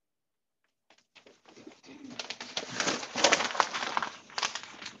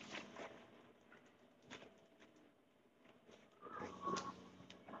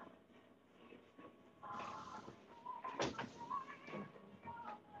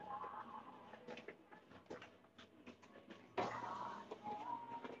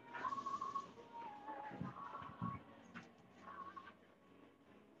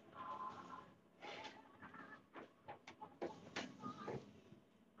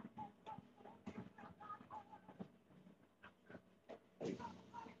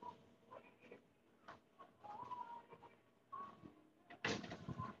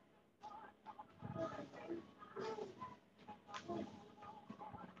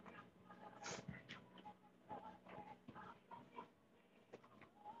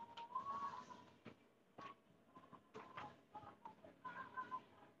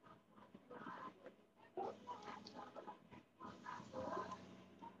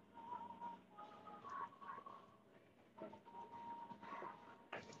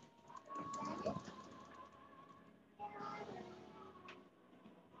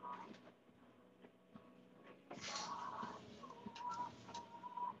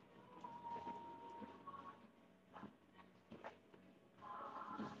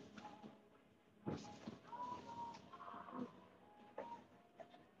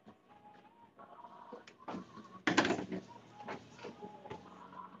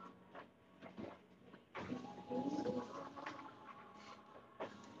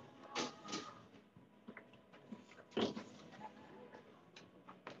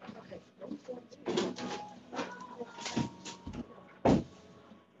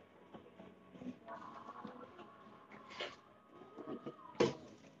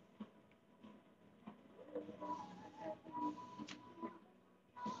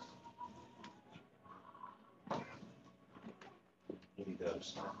 You need the other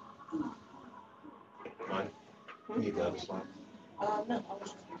slide. Mine? You need the other slide. No, I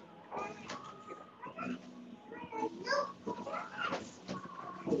was.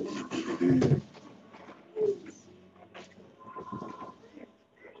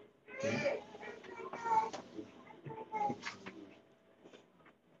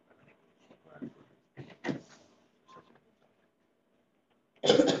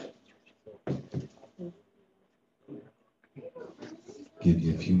 Give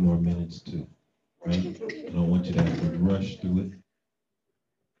you a few more minutes to write. I don't want you to have to rush through it.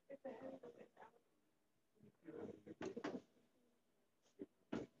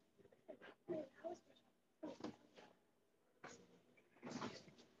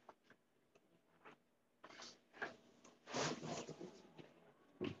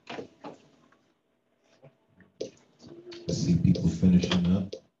 I see people finishing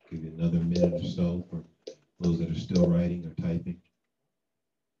up. Give you another minute or so for those that are still writing or typing.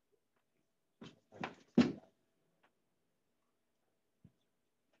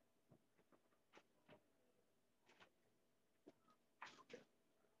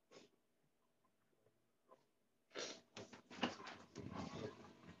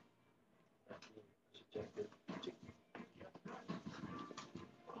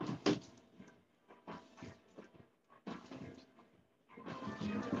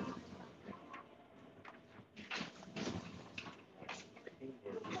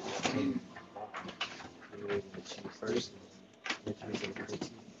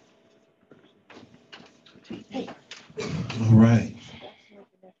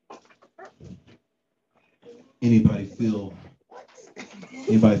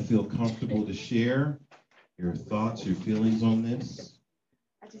 Anybody feel comfortable to share your thoughts, your feelings on this?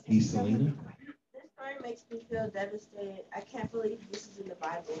 Selena? This story makes me feel devastated. I can't believe this is in the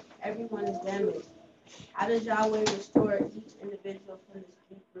Bible. Everyone is damaged. How does Yahweh restore each individual from this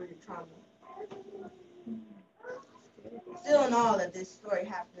deep-rooted trauma? Still in all that this story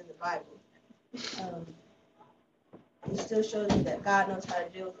happened in the Bible. It still shows me that God knows how to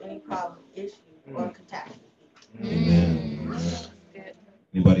deal with any problem, issue, or catastrophe. Amen.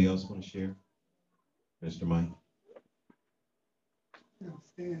 Anybody else want to share? Mr. Mike?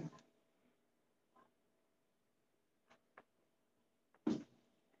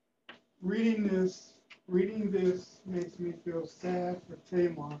 Reading this makes me feel sad for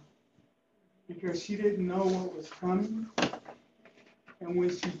Tamar because she didn't know what was coming, and when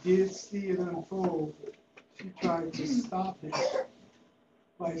she did see it unfold, she tried to stop it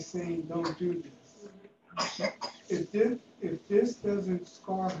by saying, "Don't do this." If this doesn't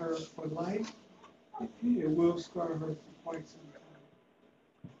scar her for life, it will scar her for quite some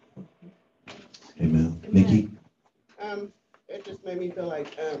time. Amen. Nikki? It just made me feel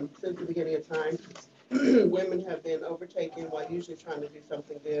like since the beginning of time, women have been overtaken while usually trying to do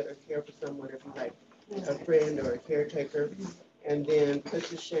something good or care for someone, or be like a friend or a caretaker, and then put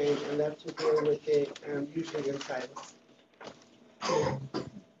to shame and left to deal with it, usually in silence.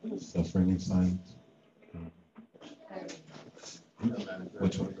 Suffering in silence.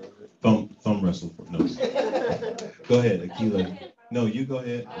 Which one? Thumb wrestle. No. Go ahead, Akila. No, you go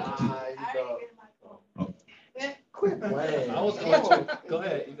ahead. Oh. Quit playing. I was going to. Go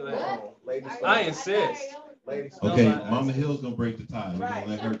ahead. You go ahead. I insist. Okay, Mama Hill's gonna break the tie. We're gonna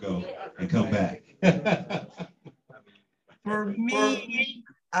let her go and come back. For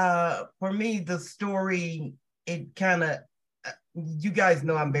me, the story, it kind of, you guys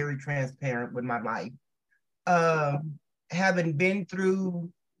know I'm very transparent with my life. Having been through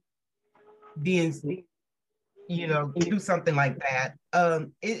being, do something like that,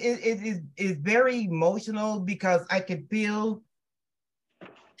 it is very emotional because I could feel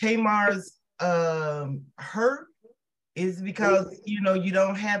Tamar's hurt is because, you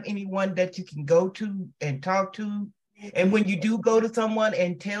don't have anyone that you can go to and talk to. And when you do go to someone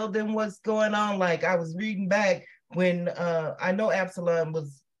and tell them what's going on, like I was reading back when I know Absalom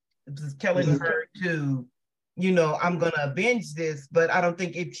was telling her to, I'm going to avenge this, but I don't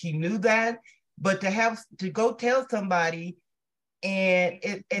think if she knew that, but to go tell somebody and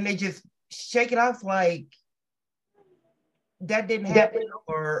they just shake it off like that didn't happen,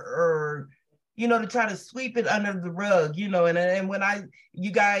 or to try to sweep it under the rug, and when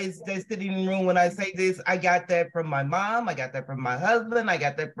you guys that's sitting in the room, when I say this, I got that from my mom, I got that from my husband, I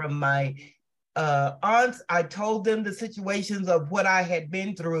got that from my aunts. I told them the situations of what I had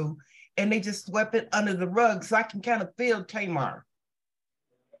been through, and they just swept it under the rug. So I can kind of feel Tamar,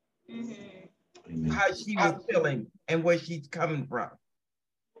 how she was feeling and where she's coming from.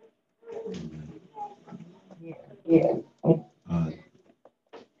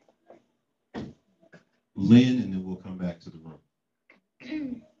 Lynn, and then we'll come back to the room.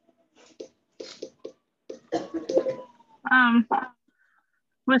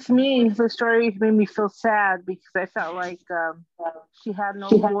 With me, the story made me feel sad because I felt like she had no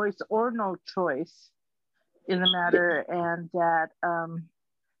voice or no choice in the matter, and that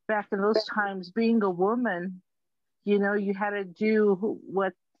back in those times, being a woman, you had to do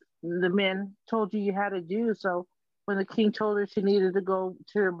what the men told you had to do. So when the king told her she needed to go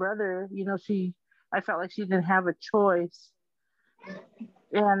to her brother, I felt like she didn't have a choice.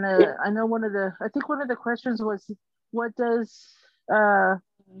 And I know one of the questions was, what does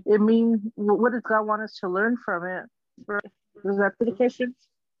it mean? What does God want us to learn from it? Was that the question?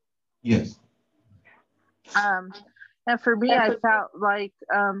 Yes. And for me, I felt like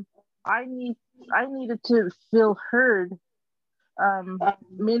I needed to feel heard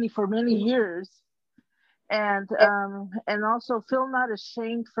for many years, and also feel not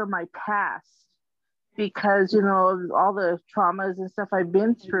ashamed for my past, because all the traumas and stuff I've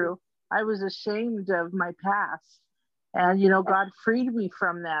been through, I was ashamed of my past, and God freed me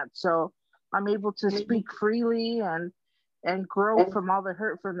from that, so I'm able to speak freely and grow from all the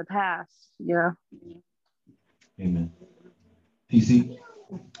hurt from the past. Amen. PC?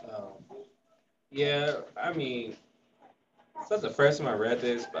 Yeah, I mean, it's not the first time I read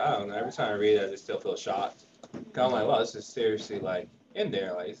this, but I don't know. Every time I read it, I just still feel shocked. I'm like, wow, this is seriously like in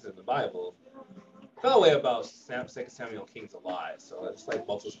there, like this is in the Bible. I felt a way about 2 Samuel Kings a lot, so it's like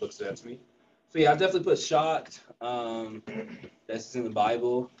both those books did that to me. So yeah, I definitely put shocked. That's in the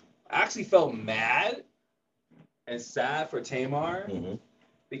Bible. I actually felt mad and sad for Tamar.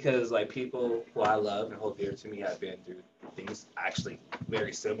 because like people who I love and hold dear to me have been through things actually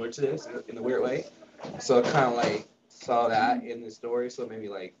very similar to this in a weird way. So I kind of like saw that in the story, so it made me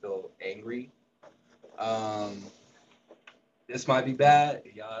like feel angry. Um, this might be bad,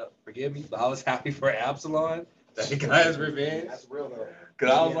 y'all forgive me, but I was happy for Absalom that he got his revenge. That's real though. Cause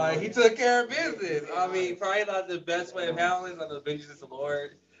I was like, he took care of business. I mean, probably not the best way of handling it. I know vengeance is the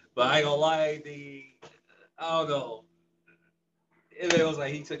Lord, but I ain't gonna lie, I don't know. It was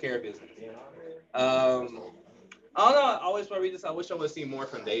like he took care of business. I don't know. I always want to read this. I wish I would have seen more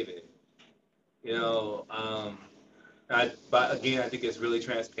from David. You know, but again, I think it's really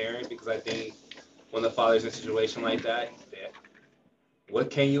transparent because I think when the father's in a situation like that,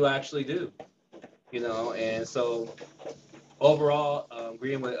 what can you actually do? You know, and so overall,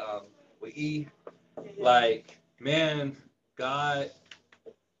 agreeing with E, like, man, God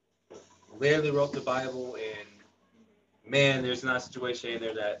literally wrote the Bible, and man, there's not a situation in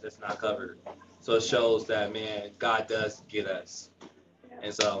there that's not covered. So it shows that, man, God does get us.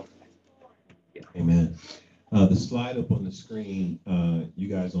 And so, yeah. Amen. The slide up on the screen, you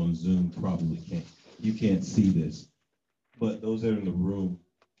guys on Zoom probably can't see this, but those that are in the room,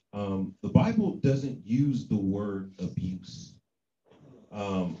 the Bible doesn't use the word abuse.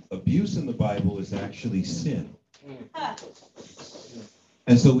 Abuse in the Bible is actually sin.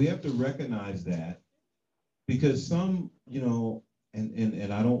 And so we have to recognize that, because some, you know,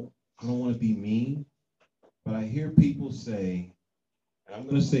 and I don't want to be mean, but I hear people say, and I'm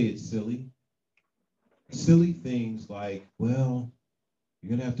going to say it's silly things like, well, you're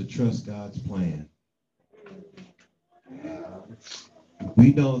going to have to trust God's plan.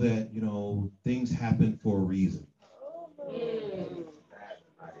 We know that, you know, things happen for a reason.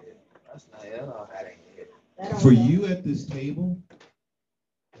 For you at this table,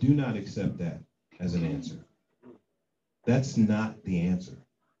 do not accept that as an answer. That's not the answer.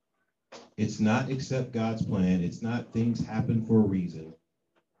 It's not accept God's plan. It's not things happen for a reason,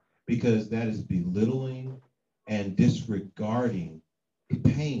 because that is belittling and disregarding the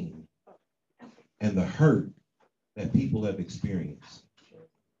pain and the hurt that people have experienced.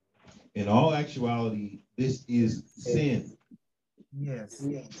 In all actuality, this is sin. Yes.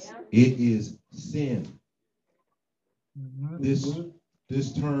 It is sin. Mm-hmm.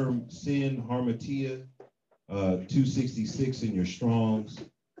 This term, sin, harmatia, 266 in your Strongs,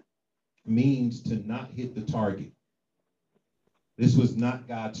 means to not hit the target. This was not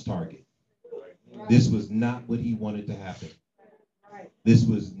God's target. This was not what he wanted to happen. This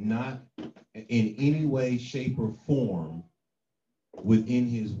was not in any way, shape, or form within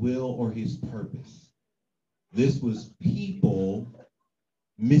his will or his purpose. This was people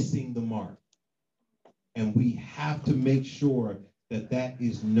missing the mark. And we have to make sure that that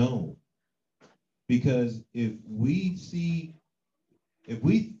is known. Because if we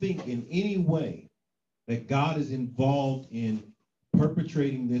think in any way that God is involved in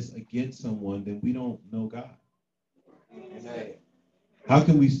perpetrating this against someone, then we don't know God. How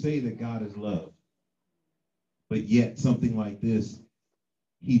can we say that God is love, but yet something like this,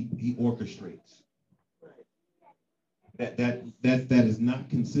 he orchestrates? That is not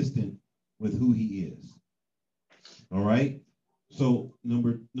consistent with who he is. All right. So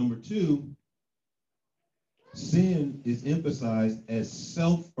number two, sin is emphasized as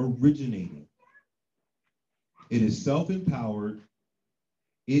self-originating. It is self-empowered.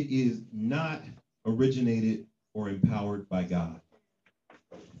 It is not originated or empowered by God.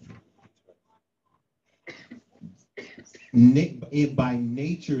 By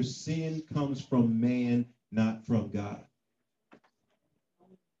nature, sin comes from man, not from God.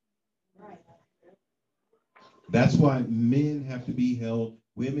 That's why men have to be held,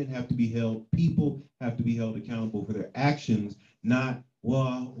 women have to be held, people have to be held accountable for their actions, not,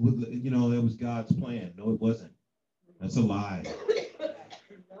 well, you know, that was God's plan. No, it wasn't. That's a lie.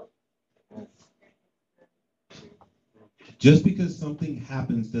 Just because something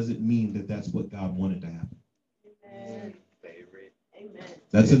happens doesn't mean that that's what God wanted to happen. Amen.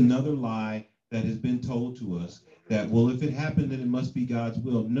 That's another lie that has been told to us, that, well, if it happened, then it must be God's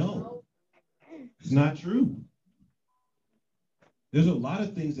will. No, it's not true. There's a lot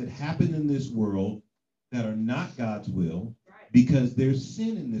of things that happen in this world that are not God's will, because there's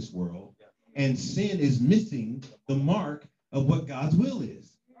sin in this world, and sin is missing the mark of what God's will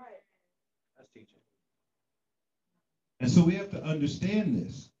is. That's teaching. And so we have to understand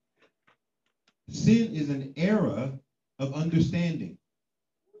this. Sin is an era of understanding.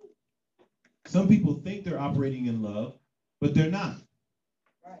 Some people think they're operating in love, but they're not.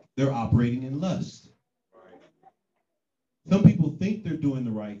 They're operating in lust. Some people think they're doing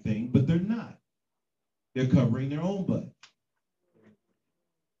the right thing, but they're not. They're covering their own butt.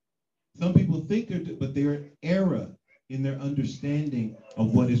 Some people think but they're in error in their understanding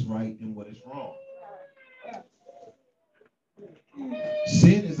of what is right and what is wrong.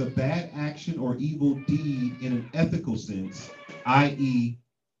 Sin is a bad action or evil deed in an ethical sense, i.e.,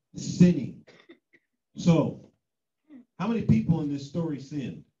 sinning. So, how many people in this story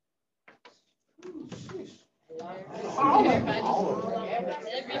sinned? Everybody.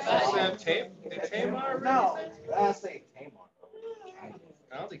 Tamar? No, I say Tamar.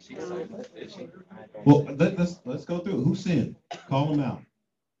 I don't think she sinned, did she? Well, let's go through it. Who sinned? Call them out.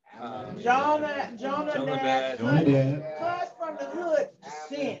 Jonadab, Jonadab. cut from the hood,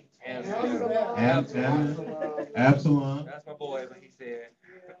 sin. Absalom. That's my boy, what he said.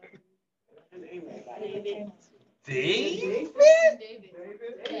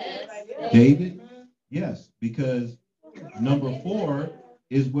 David? Yes, because number 4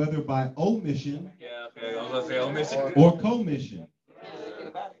 is whether by omission or commission.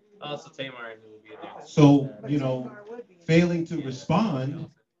 Also, Tamar will be in there. So, failing to respond,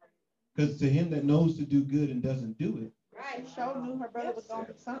 because to him that knows to do good and doesn't do it. Right, she knew her brother was going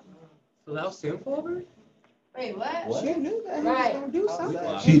to do something. So that was sinful of her? Wait, what? She knew that he was going to do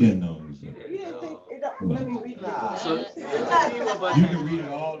something. She didn't know. You didn't think, let me read it. So, You can read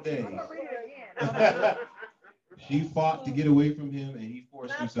it all day. She fought to get away from him, and he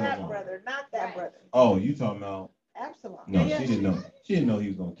forced himself on. Not that brother. Oh, you talking about? Absalom. No, she didn't know. She didn't know he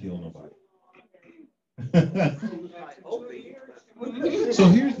was gonna kill nobody. So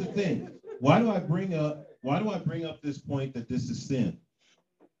here's the thing. Why do I bring up this point that this is sin?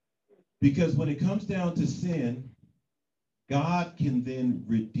 Because when it comes down to sin, God can then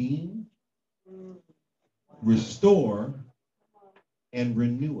redeem, restore, and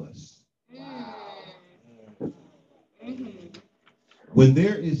renew us. When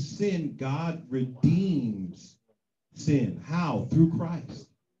there is sin, God redeems sin. How? Through Christ.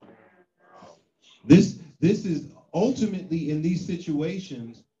 This is ultimately in these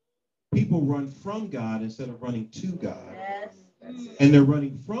situations, people run from God instead of running to God. Yes. And they're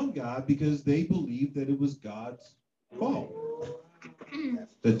running from God because they believe that it was God's fault.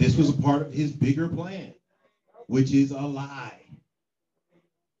 That this was a part of his bigger plan, which is a lie.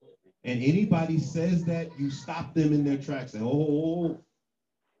 And anybody says that, you stop them in their tracks. Say, oh,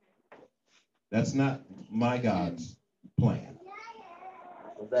 that's not my God's plan.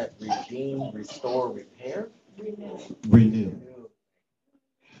 Was that redeem, restore, repair? Renew.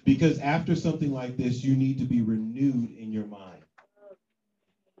 Because after something like this, you need to be renewed in your mind.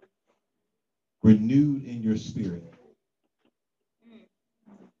 Renewed in your spirit.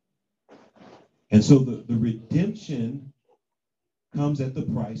 And so the redemption comes at the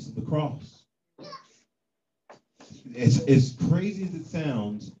price of the cross. As crazy as it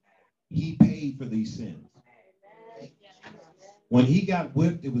sounds, he paid for these sins. When he got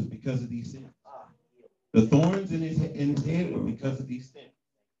whipped, it was because of these sins. The thorns in his head were because of these sins.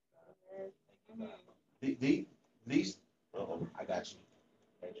 These I got you.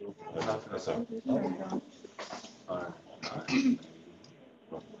 Thank you.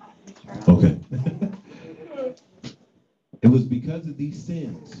 Okay. It was because of these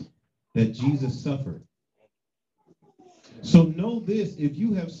sins that Jesus suffered. So know this, if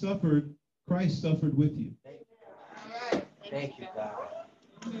you have suffered, Christ suffered with you. Thank you, God.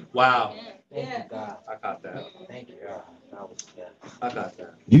 Wow. Thank you, God. I caught that. Thank you, God. I got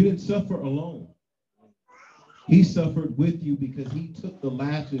that. You didn't suffer alone. He suffered with you because he took the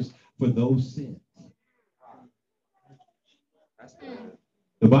lashes for those sins. That's good.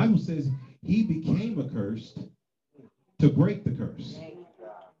 The Bible says he became accursed to break the curse.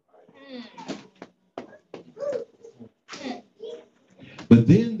 But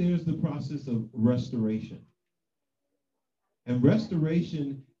then there's the process of restoration. And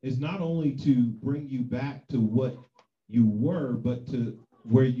restoration is not only to bring you back to what you were, but to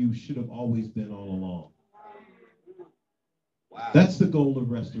where you should have always been all along. Wow. That's the goal of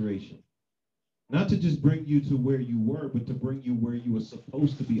restoration. Not to just bring you to where you were, but to bring you where you were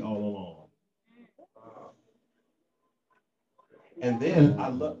supposed to be all along. And then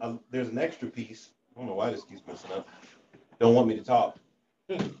there's an extra piece. I don't know why this keeps messing up. Don't want me to talk.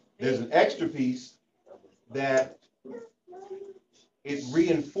 There's an extra piece that it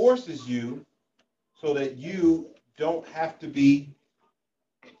reinforces you so that you don't have to be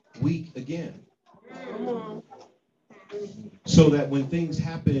weak again. So that when things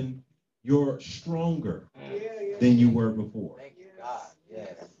happen, you're stronger than you were before. Thank you, God.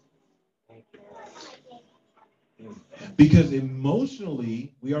 Yes. Thank you. Because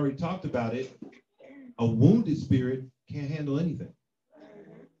emotionally, we already talked about it, a wounded spirit can't handle anything.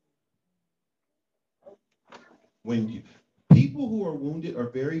 people who are wounded are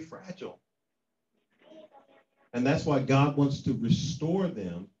very fragile. And that's why God wants to restore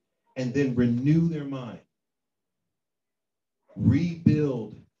them and then renew their mind,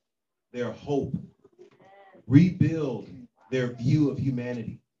 rebuild their hope, rebuild their view of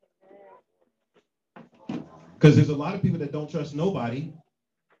humanity. Because there's a lot of people that don't trust nobody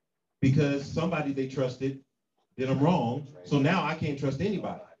because somebody they trusted did them wrong. So now I can't trust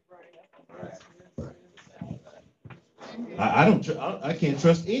anybody. I can't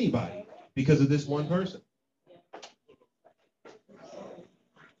trust anybody because of this one person.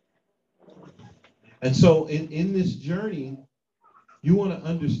 And so in this journey, you want to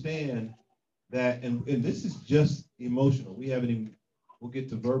understand that, and this is just emotional. We haven't even, we'll get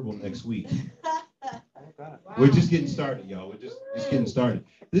to verbal next week. We're just getting started, y'all. We're just getting started.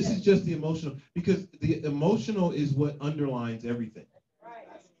 This is just the emotional, because the emotional is what underlines everything.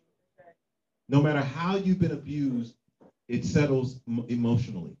 No matter how you've been abused, it settles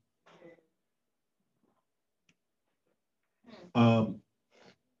emotionally.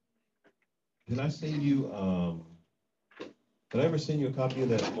 Did I send you, did I ever send you a copy of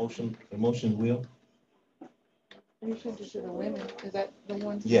that emotion wheel? You sent it to the women. Is that the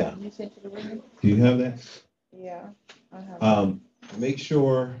one Yeah. you sent to the women? Do you have that? Yeah, I have. Make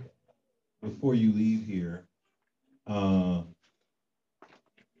sure before you leave here, let's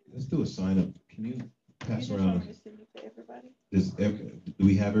do a sign up. Can you pass You around? just want me to send it to everybody? Do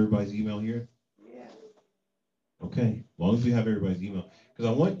we have everybody's email here? Yeah. Okay, as long as we have everybody's email. Because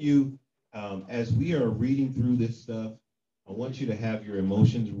I want you, as we are reading through this stuff, I want you to have your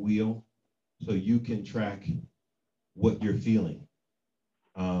emotions wheel so you can track what you're feeling.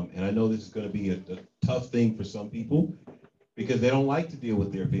 And I know this is going to be a tough thing for some people because they don't like to deal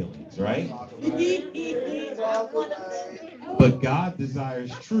with their feelings, right? But God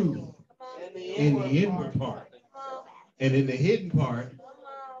desires truth in the inward part. And in the hidden part,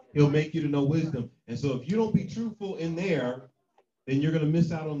 he'll make you to know wisdom. And so if you don't be truthful in there, then you're going to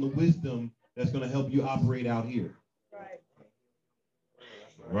miss out on the wisdom that's going to help you operate out here.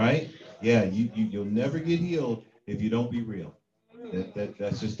 Right? Yeah, you'll never get healed if you don't be real.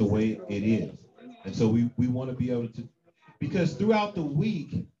 That's just the way it is. And so we want to be able to, because throughout the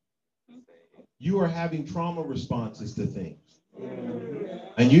week, you are having trauma responses to things.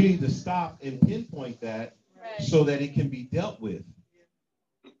 And you need to stop and pinpoint that so that it can be dealt with.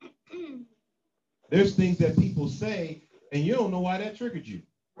 There's things that people say, and you don't know why that triggered you.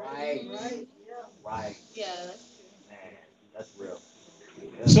 Right. Yeah. Man, that's real.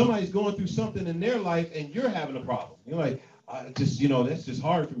 Somebody's going through something in their life and you're having a problem. You're like, that's just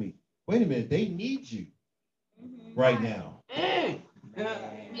hard for me. Wait a minute, they need you right now. Yeah.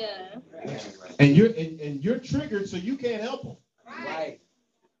 And you're triggered, so you can't help them. Right.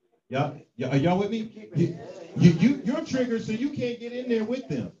 Y'all, are y'all with me? You're triggered, so you can't get in there with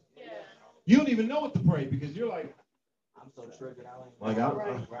them. You don't even know what to pray because you're like, I'm so triggered.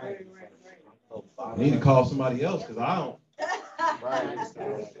 I need to call somebody else because I don't.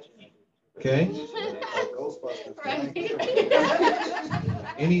 Okay.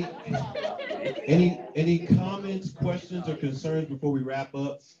 Any comments, questions, or concerns before we wrap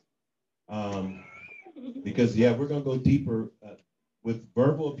up? Because we're gonna go deeper with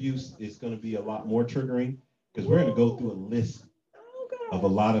verbal abuse. It's gonna be a lot more triggering because we're gonna go through a list of a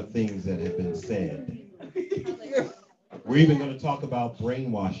lot of things that have been said. We're even gonna talk about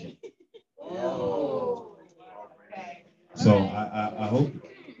brainwashing. So I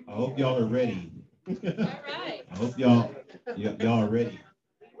hope y'all are ready. I hope y'all are ready.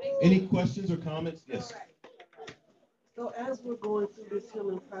 Any questions or comments? Yes. So as we're going through this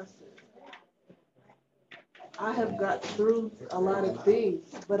healing process, I have got through a lot of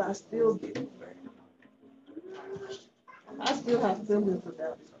things, but I still have feelings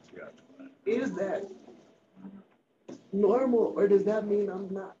about it. Is that normal, or does that mean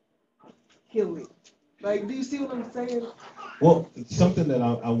I'm not healing? Like, do you see what I'm saying? Well, it's something that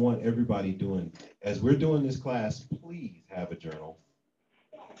I want everybody doing. As we're doing this class, please have a journal.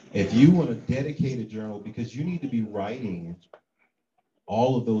 If you want to dedicate a journal, because you need to be writing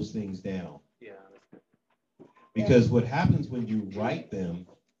all of those things down. Yeah. Because what happens when you write them,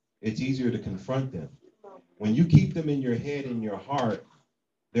 it's easier to confront them. When you keep them in your head and your heart,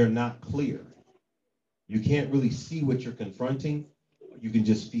 they're not clear. You can't really see what you're confronting. You can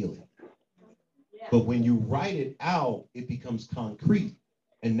just feel it. But when you write it out, it becomes concrete.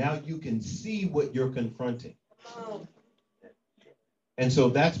 And now you can see what you're confronting. And so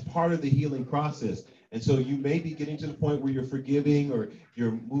that's part of the healing process. And so you may be getting to the point where you're forgiving or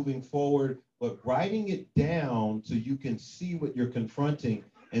you're moving forward, but writing it down so you can see what you're confronting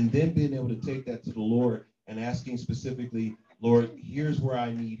and then being able to take that to the Lord and asking specifically, Lord, here's where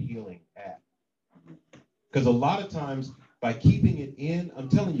I need healing at. Because a lot of times by keeping it in, I'm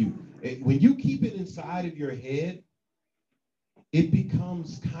telling you, when you keep it inside of your head, it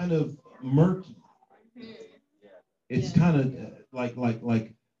becomes kind of murky. It's kind of like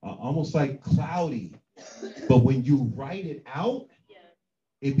almost like cloudy. But when you write it out,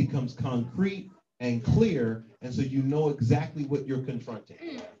 it becomes concrete and clear, and so you know exactly what you're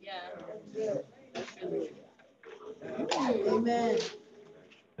confronting. Amen.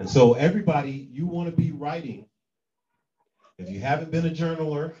 And so everybody, you want to be writing. If you haven't been a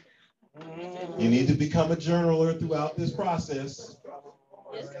journaler, you need to become a journaler throughout this process.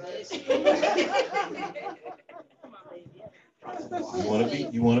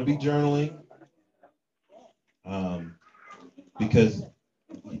 You want to be journaling, because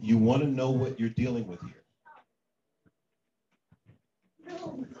you want to know what you're dealing with here.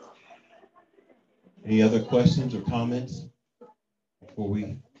 Any other questions or comments before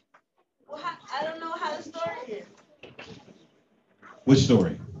we? Well, I don't know how the story is. Which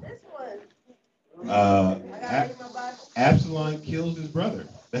story? This one. Absalom kills his brother.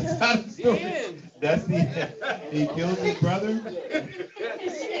 That's how the story. That's he kills his brother.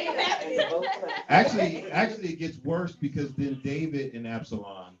 Actually, it gets worse because then David and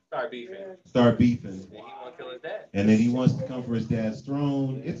Absalom start beefing. And then he wants to come for his dad's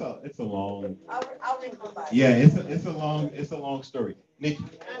throne. It's a long. I'll read my Bible. Yeah, it's a long story. Nikki.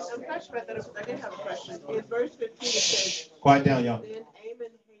 I'm not sure about that. I did have a question. In verse 15 it says, Quiet down, y'all. Then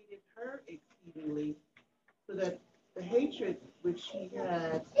Amon hated her exceedingly, so that the hatred which he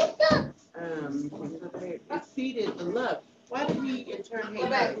had exceeded the love. Why did he in turn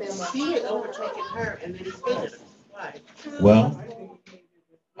hate her? He had overtaken her and then he hated her. Why? Well,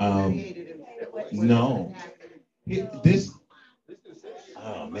 no.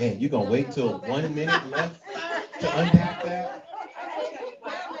 Oh man, you're gonna wait till 1 minute left to unpack that?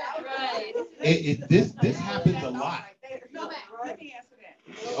 This happens a lot. Let me answer that.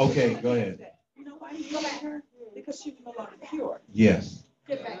 Okay, go ahead. You know why he hated her? Because she was no longer pure. Yes.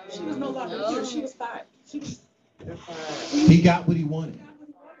 She was no longer pure. She was fine. He got what he wanted.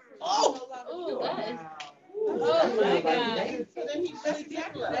 Oh my God.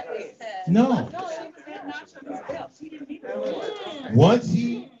 No. Once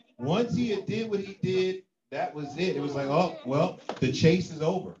he did what he did, that was it. It was like, oh, well, the chase is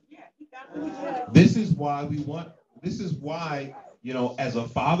over. This is why, as a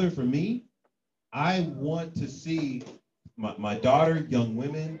father for me, I want to see my daughter, young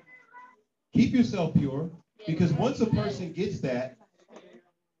women, keep yourself pure, because once a person gets that,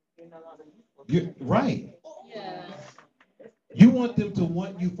 you're right. You want them to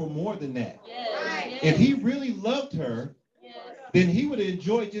want you for more than that. If he really loved her, then he would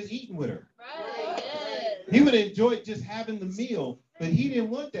enjoy just eating with her. He would enjoy just having the meal, but he didn't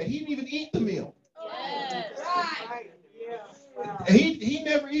want that. He didn't even eat the meal. He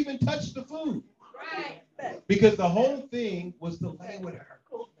never even touched the food. Because the whole thing was to lay with her.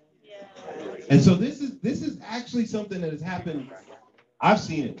 And so this is actually something that has happened. I've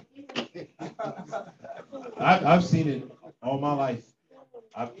seen it. I've seen it all my life.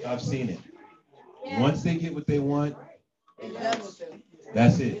 I've seen it. Once they get what they want,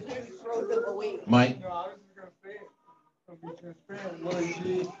 that's it. Mike. What he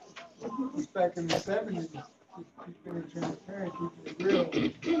did back in the 70s, keeping it transparent, keeping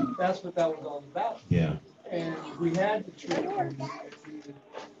it real. That's what that was all about. Yeah. And we had the truth.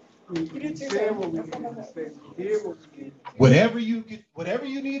 We said what we needed to say. We did what we needed. Whatever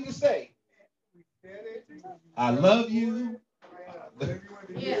you need to say. I love you.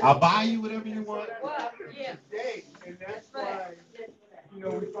 I'll buy you whatever you want. And that's why, we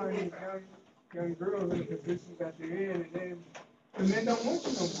find these young girls in positions at the end, and the men don't want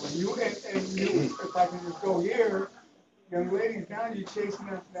you no more. If I can just go here, young ladies, now you're chasing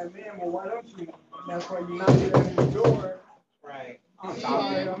after that man. Well, why don't you? And that's why you're knocking at his door. Right. I'm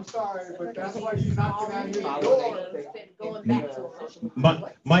sorry, but that's why you're knocking at his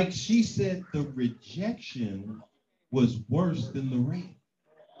door. Mike, she said the rejection was worse than the rape.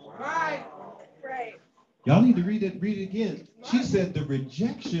 Right. Y'all need to read it again. She said the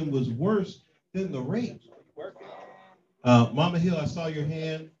rejection was worse than the rape. Mama Hill, I saw your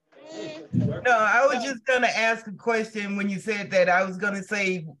hand. No, I was just gonna ask a question when you said that. I was gonna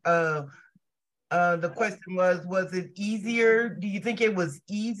say, the question was it easier? Do you think it was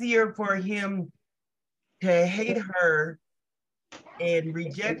easier for him to hate her and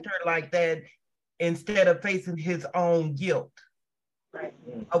reject her like that instead of facing his own guilt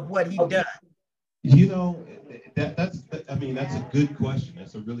of what he done? You know, that's a good question.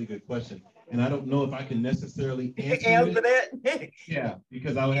 That's a really good question. And I don't know if I can necessarily answer it. that. Yeah,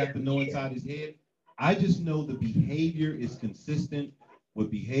 because I would have to know inside his head. I just know the behavior is consistent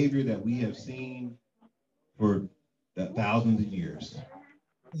with behavior that we have seen for thousands of years.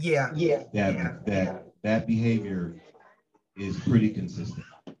 Yeah. That behavior is pretty consistent.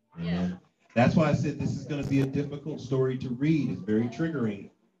 Amen. That's why I said this is going to be a difficult story to read. It's very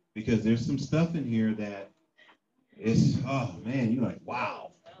triggering because there's some stuff in here that it's, oh man, you're like,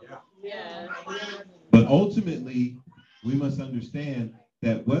 wow. Yeah. But ultimately, we must understand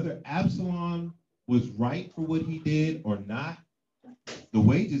that whether Absalom was right for what he did or not, the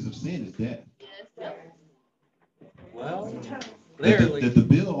wages of sin is death. Well, literally. The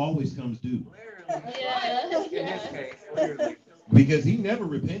bill always comes due. Yeah. In this case, literally. Because he never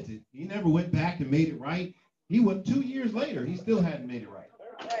repented. He never went back and made it right. He went 2 years later. He still hadn't made it right.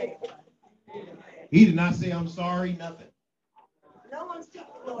 He did not say, I'm sorry, nothing. No one seeks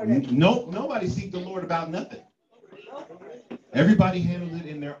the Lord. Nobody seeked the Lord about nothing. Everybody handled it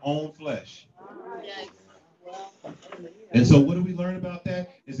in their own flesh. And so what do we learn about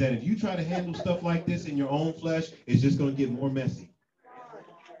that? Is that if you try to handle stuff like this in your own flesh, it's just going to get more messy.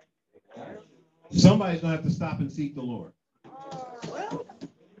 Somebody's going to have to stop and seek the Lord.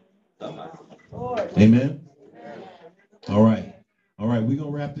 Amen. All right. We're going to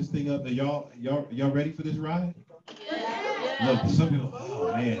wrap this thing up. Are y'all ready for this ride? Look, some people,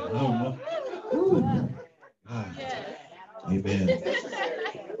 oh man, I don't know. Woo. Ah. Amen.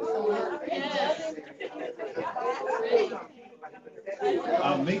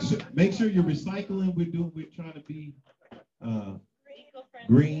 Make sure you're recycling. We're trying to be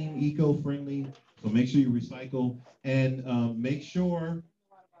green, eco-friendly. So make sure you recycle and make sure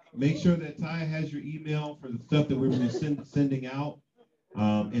that Ty has your email for the stuff that we're going to be sending out.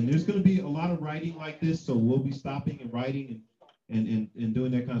 And there's going to be a lot of writing like this, so we'll be stopping and writing and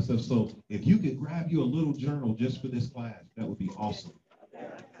doing that kind of stuff. So if you could grab you a little journal just for this class, that would be awesome.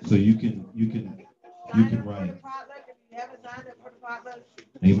 So you can write.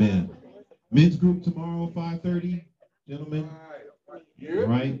 Amen. Men's group tomorrow, 5:30, gentlemen. All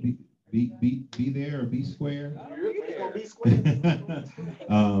right, be there or be square.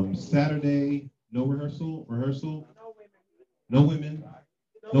 Saturday, no rehearsal. No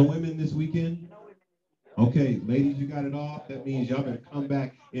women this weekend. Okay, ladies, you got it off. That means y'all better come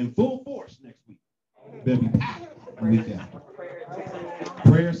back in full force next week. Better be packed the week after.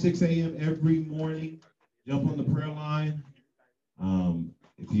 Prayer 6 a.m. every morning. Jump on the prayer line.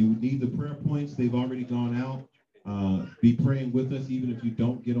 If you need the prayer points, they've already gone out. Be praying with us, even if you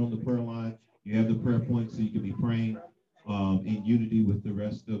don't get on the prayer line. You have the prayer points, so you can be praying in unity with the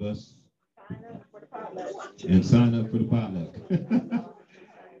rest of us. And sign up for the potluck.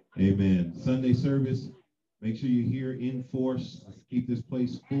 Amen. Sunday service. Make sure you're here in force. Let's keep this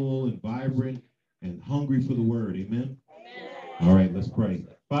place full and vibrant and hungry for the word. Amen. All right, let's pray.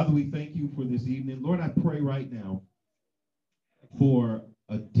 Father, we thank you for this evening. Lord, I pray right now for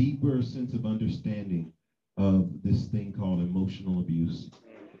a deeper sense of understanding of this thing called emotional abuse.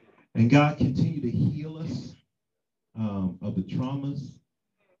 And God, continue to heal us of the traumas,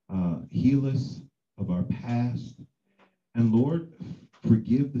 heal us of our past. And Lord,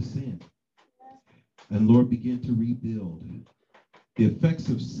 forgive the sin. And Lord, begin to rebuild. The effects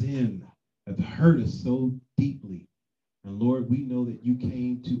of sin have hurt us so deeply. And Lord, we know that you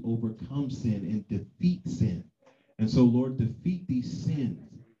came to overcome sin and defeat sin. And so, Lord, defeat these sins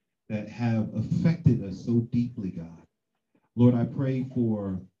that have affected us so deeply, God. Lord, I pray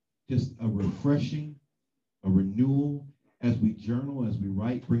for just a refreshing, a renewal as we journal, as we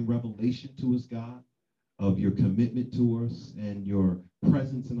write, bring revelation to us, God, of your commitment to us and your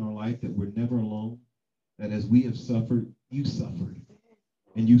presence in our life, that we're never alone, that as we have suffered, you suffered.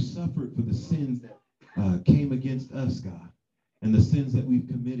 And you suffered for the sins that came against us, God, and the sins that we've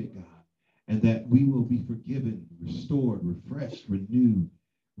committed, God, and that we will be forgiven, restored, refreshed, renewed,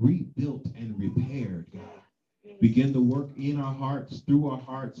 rebuilt, and repaired, God. Begin to work in our hearts, through our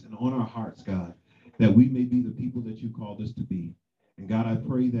hearts, and on our hearts, God, that we may be the people that you called us to be. And God, I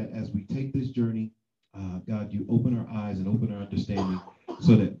pray that as we take this journey, God, you open our eyes and open our understanding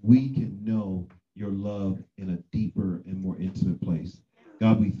so that we can know your love in a deeper and more intimate place.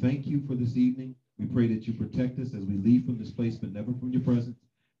 God, we thank you for this evening. We pray that you protect us as we leave from this place, but never from your presence.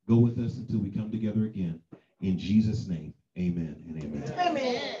 Go with us until we come together again. In Jesus' name, amen and amen.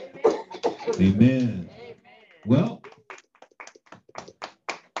 Amen. Amen. Well,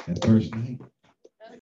 that first night,